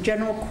got some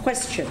general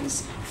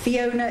questions.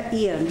 Fiona,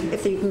 Ian,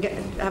 if you can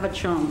have a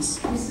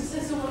chance. One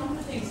of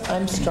the things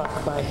I'm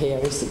struck by here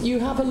is that you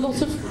have a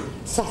lot of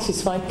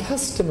satisfied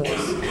customers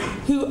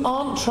who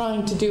aren't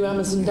trying to do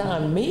Amazon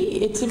down.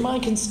 It's in my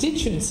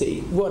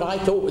constituency, what I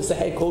thought was the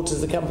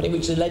headquarters of the company,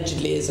 which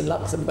allegedly is in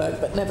Luxembourg,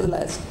 but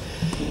nevertheless,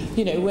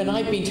 you know, when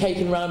I've been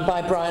taken round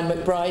by Brian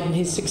McBride and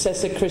his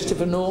successor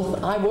Christopher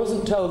North, I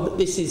wasn't told that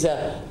this is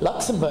a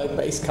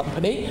Luxembourg-based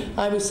company.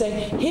 I was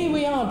saying, here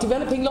we are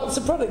developing lots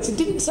of products. It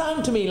didn't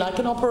sound to me like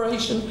an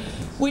operation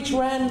which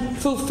ran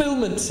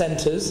fulfilment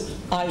centres,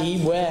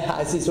 i.e.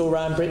 warehouses all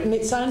around Britain.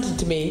 It sounded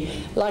to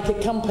me like a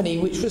company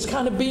which was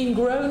kind of being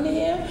grown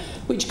here,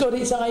 which got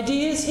its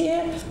ideas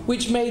here,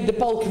 which made the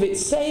bulk of its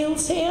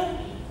sales here.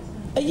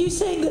 Are you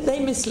saying that they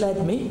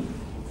misled me?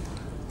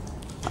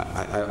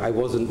 I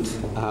wasn't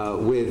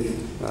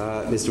with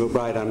Mr.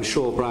 McBride. I'm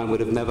sure Brian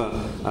would have never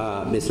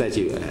misled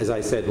you. As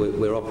I said,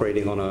 we're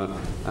operating on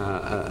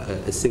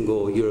a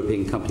single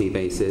European company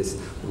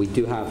basis. We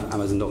do have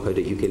Amazon.co.uk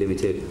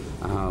Limited,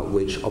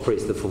 which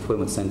operates the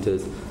fulfillment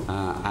centres,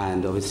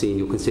 and obviously in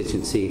your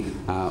constituency,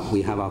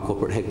 we have our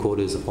corporate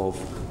headquarters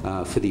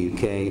for the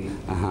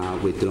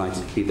UK. We're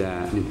delighted to be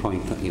there and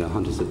employing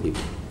hundreds of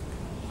people.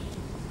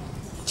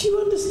 Do you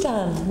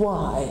understand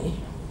why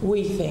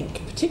we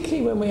think,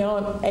 particularly when we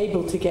aren't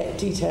able to get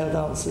detailed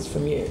answers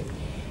from you,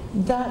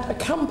 that a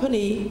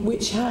company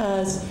which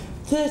has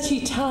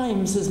 30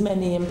 times as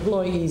many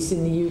employees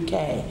in the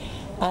UK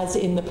as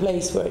in the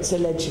place where it's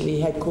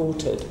allegedly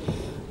headquartered,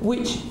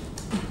 which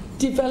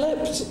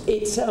developed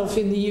itself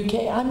in the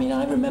UK? I mean,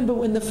 I remember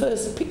when the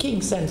first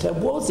picking centre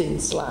was in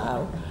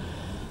Slough,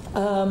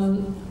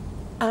 and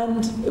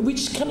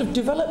which kind of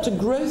developed a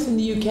growth in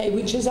the UK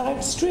which has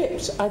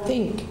outstripped, I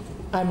think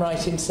I'm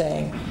right in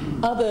saying,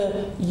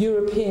 other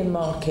European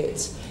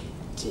markets.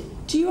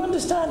 Do you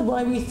understand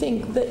why we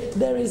think that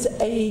there is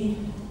a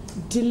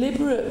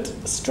deliberate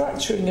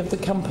structuring of the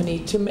company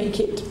to make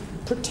it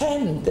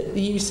pretend that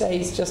the USA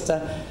is just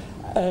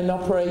an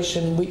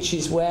operation which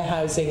is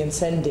warehousing and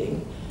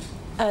sending,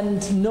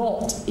 and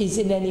not is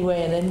in any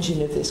way an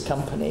engine of this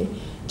company?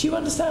 Do you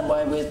understand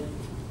why we're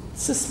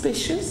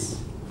suspicious?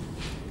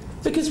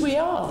 Because we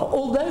are,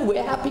 although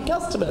we're happy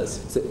customers.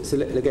 So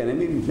again, let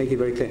me make it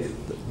very clear.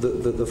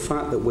 The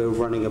fact that we're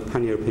running a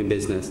pan-European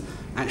business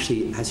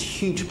actually has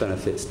huge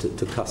benefits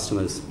to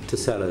customers, to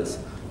sellers,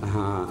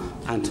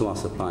 and to our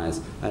suppliers.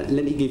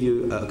 Let me give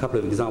you a couple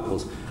of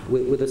examples.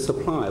 With a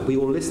supplier, we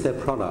will list their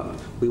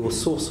product, we will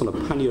source on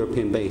a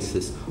pan-European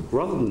basis,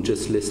 rather than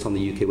just list on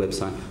the UK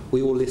website.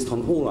 We will list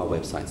on all our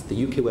websites,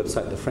 the UK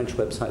website, the French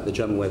website, the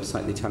German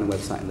website, the Italian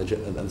website, and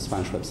the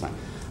Spanish website.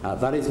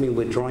 That is mean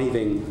we're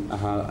driving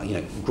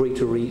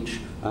greater reach,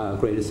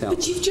 greater sales.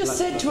 But you've just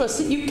said to us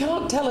that you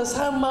can't tell us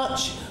how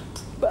much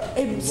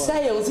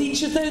sales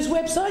each of those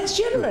websites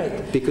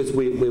generate. Because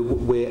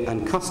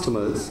and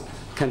customers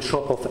can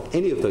shop off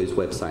any of those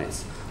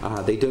websites.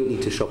 They don't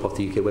need to shop off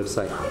the UK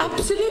website.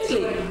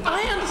 Absolutely.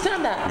 I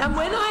understand that. And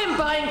when I am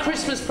buying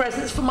Christmas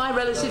presents for my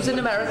relatives in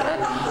America,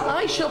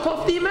 I shop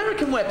off the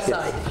American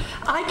website. Yes.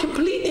 I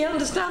completely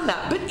understand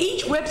that. But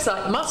each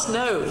website must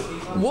know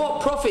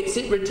what profits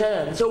it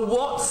returns or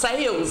what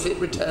sales it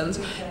returns,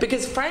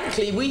 because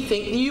frankly, we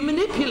think you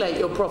manipulate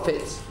your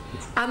profits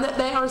and that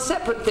they are a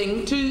separate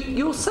thing to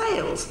your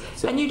sales.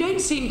 And you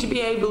don't seem to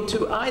be able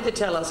to either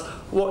tell us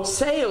what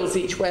sales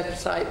each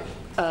website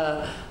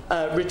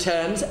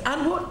returns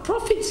and what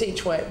profits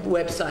each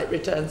website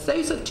returns.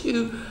 Those are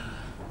two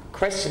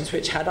questions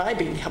which, had I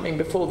been coming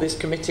before this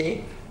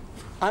committee,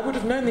 I would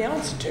have known the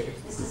answer to.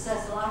 Mr.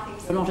 Cecil, I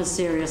think you're not as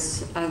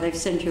serious. They've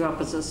sent you up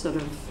as a sort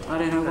of, I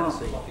don't know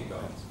what.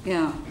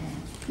 Yeah.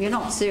 You're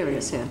not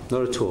serious here.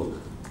 Not at all.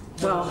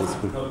 Well,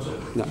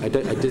 no, I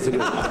disagree.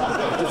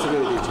 I disagree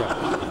with you, Chair.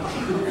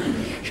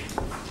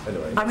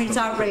 I mean, it's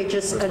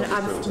outrageous,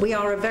 and we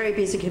are a very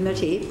busy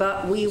committee,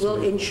 but we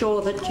will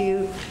ensure that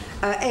you,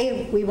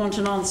 we want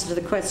an answer to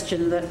the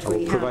question that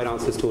we have. Provide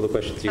answers to all the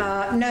questions you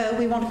No,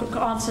 we want to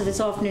answer this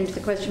afternoon to the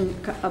question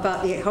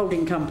about the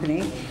holding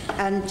company,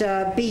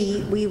 and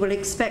B, we will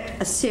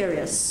expect a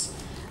serious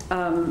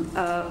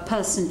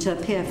person to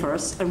appear for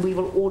us, and we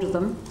will order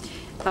them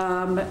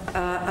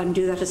and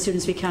do that as soon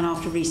as we can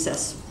after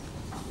recess,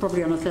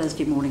 probably on a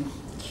Thursday morning.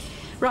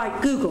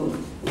 Right, Google.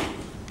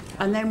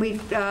 And then we,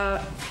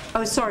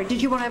 oh, sorry,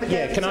 did you want to have a go?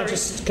 Yeah, can I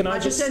just,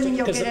 don't think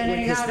you'll get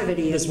anything out of it,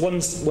 Ian. There's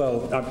one,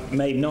 well,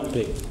 may not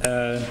be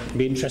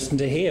interesting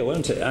to hear,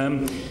 won't it?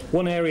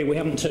 One area we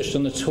haven't touched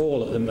on at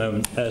all at the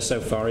moment so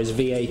far is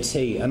VAT,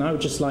 and I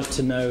would just like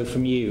to know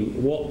from you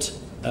what,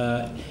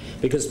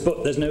 because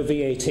there's no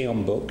VAT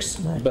on books,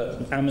 no.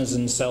 But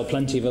Amazon sell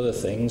plenty of other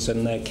things,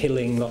 and they're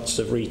killing lots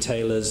of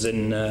retailers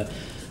in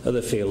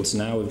other fields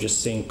now. We've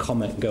just seen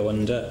Comet go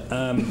under.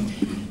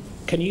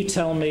 Can you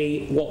tell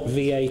me what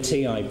VAT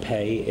I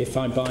pay if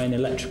I buy an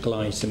electrical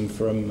item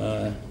from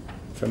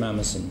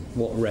Amazon?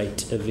 What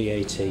rate of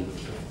VAT?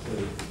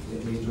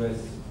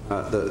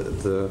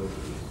 The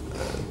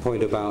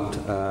point about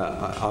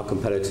our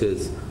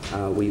competitors,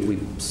 we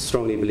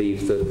strongly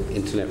believe that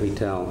internet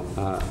retail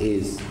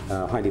is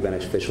highly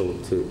beneficial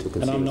to consumers.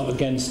 And I'm not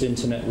against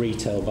internet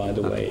retail, by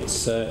the way.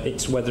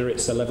 It's whether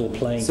it's a level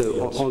playing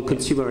field. So on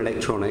consumer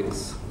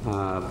electronics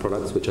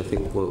products, which I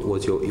think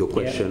was your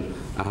question,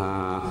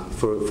 yeah.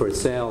 For a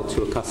sale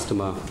to a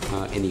customer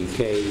in the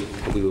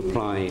UK, we will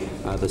apply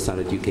the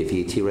standard UK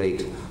VAT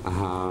rate,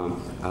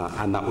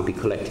 and that will be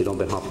collected on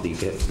behalf of the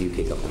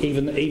UK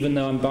government. Even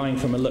though I'm buying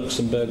from a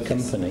Luxembourg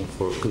company.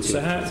 For so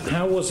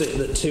how was it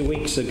that 2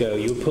 weeks ago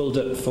you pulled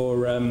up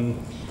for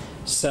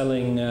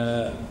selling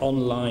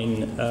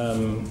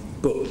online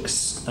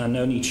books and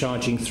only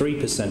charging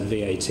 3%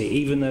 VAT,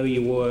 even though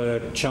you were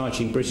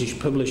charging British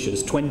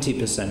publishers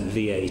 20%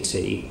 VAT,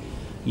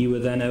 you were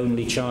then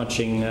only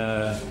charging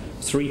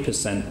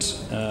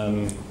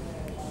 3%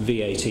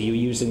 VAT. You were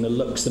using the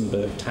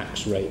Luxembourg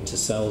tax rate to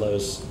sell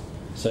those.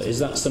 So is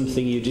that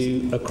something you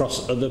do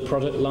across other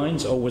product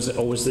lines, or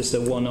was this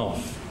a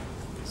one-off?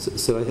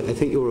 So I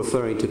think you're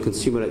referring to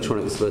consumer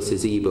electronics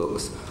versus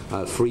e-books.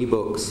 For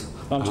e-books...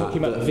 I'm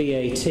talking about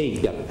VAT.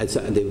 Yeah, it's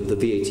the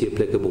VAT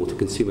applicable to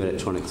consumer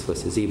electronics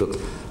versus e-books.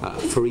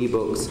 For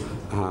e-books,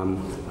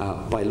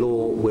 by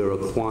law, we're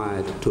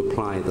required to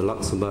apply the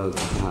Luxembourg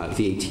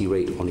VAT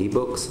rate on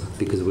e-books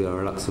because we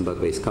are a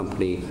Luxembourg-based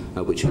company,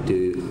 which we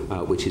do,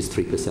 which is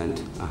 3%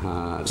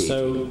 VAT.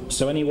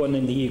 So anyone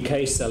in the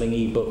UK selling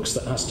e-books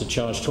that has to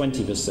charge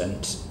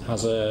 20%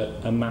 has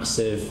a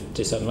massive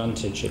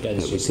disadvantage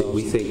against yourselves?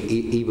 We think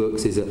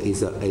e-books is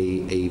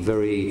a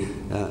very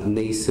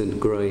nascent,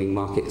 growing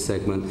market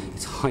segment.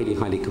 It's highly,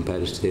 highly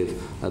competitive.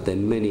 There are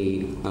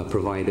many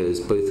providers,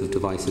 both of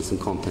devices and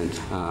content,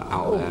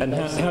 out there. And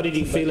how did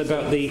you feel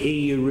about the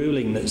EU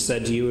ruling that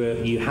said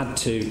you had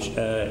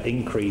to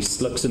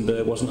increase?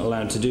 Luxembourg wasn't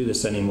allowed to do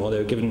this anymore. They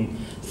were given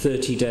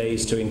 30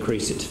 days to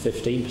increase it to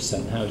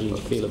 15%. How do you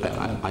feel about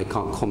that? I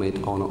can't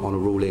comment on a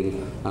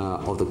ruling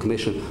of the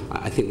Commission.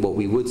 I think what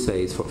we would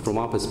say is, from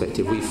our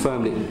perspective, we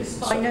firmly...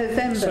 By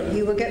November,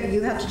 you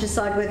have to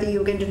decide whether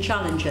you're going to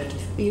challenge it.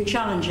 Are you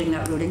challenging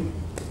that ruling?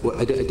 Well,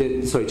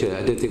 sorry, Chair,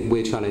 I don't think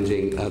we're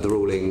challenging the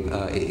ruling.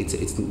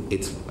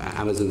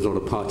 Amazon's not a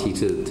party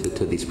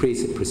to these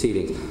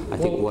proceedings. I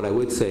think what I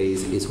would say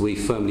is we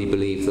firmly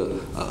believe that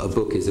a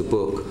book is a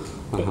book,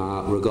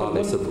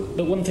 regardless of...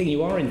 But one thing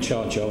you are in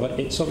charge of,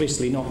 it's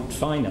obviously not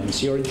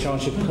finance, you're in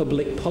charge of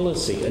public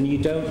policy, and you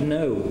don't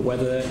know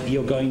whether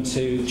you're going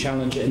to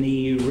challenge an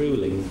EU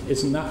ruling.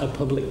 Isn't that a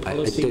public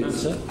policy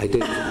matter? I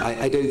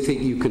don't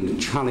think you can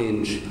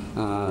challenge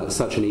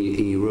such an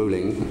EU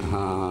ruling.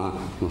 I'm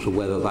not sure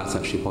whether that's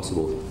actually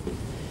possible.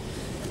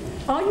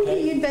 Are you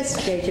being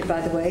investigated,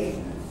 by the way?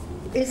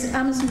 Is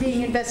Amazon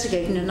being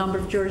investigated in a number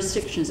of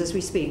jurisdictions as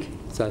we speak?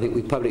 So I think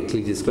we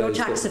publicly disclosed...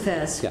 Your tax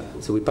affairs? Yeah,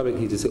 so we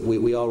publicly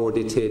we are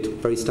audited,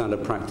 very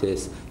standard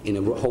practice, in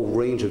a whole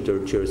range of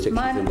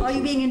jurisdictions. Are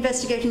you being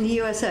investigated in the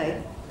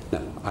USA? No,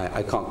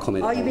 I can't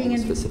comment on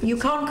specifics. You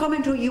can't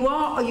comment, or you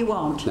are or you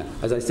aren't? No,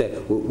 as I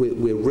said,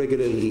 we're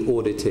regularly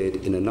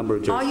audited in a number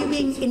of jurisdictions. Are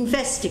you being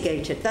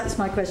investigated? That's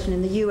my question,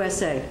 in the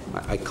USA.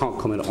 I can't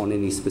comment on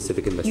any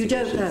specific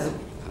investigations. You don't know?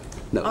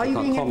 No, Are you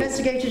being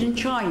investigated in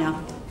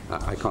China?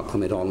 I can't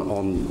comment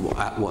on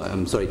what...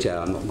 I'm sorry, Chair,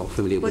 I'm not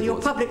familiar with... Well,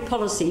 your public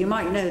policy, you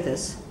might know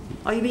this.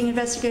 Are you being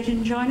investigated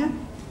in China?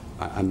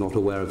 I'm not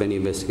aware of any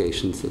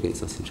investigations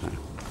against us in China.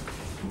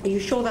 Are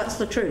you sure that's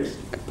the truth?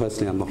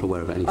 Personally, I'm not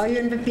aware of any. Are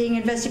you being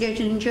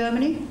investigated in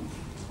Germany?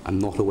 I'm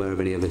not aware of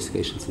any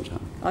investigations in China.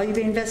 Are you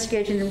being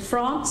investigated in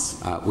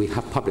France? We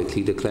have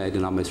publicly declared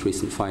in our most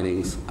recent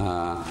findings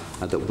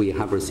that we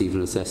have received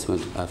an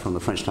assessment from the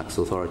French tax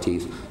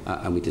authorities,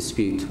 and we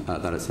dispute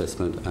that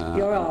assessment.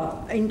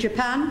 You're in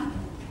Japan?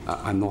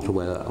 I'm not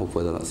aware of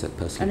whether that's it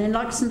personally. And in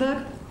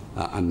Luxembourg?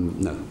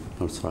 No,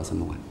 not as far as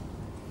I'm aware.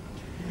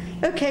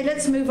 Okay,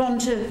 let's move on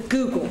to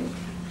Google.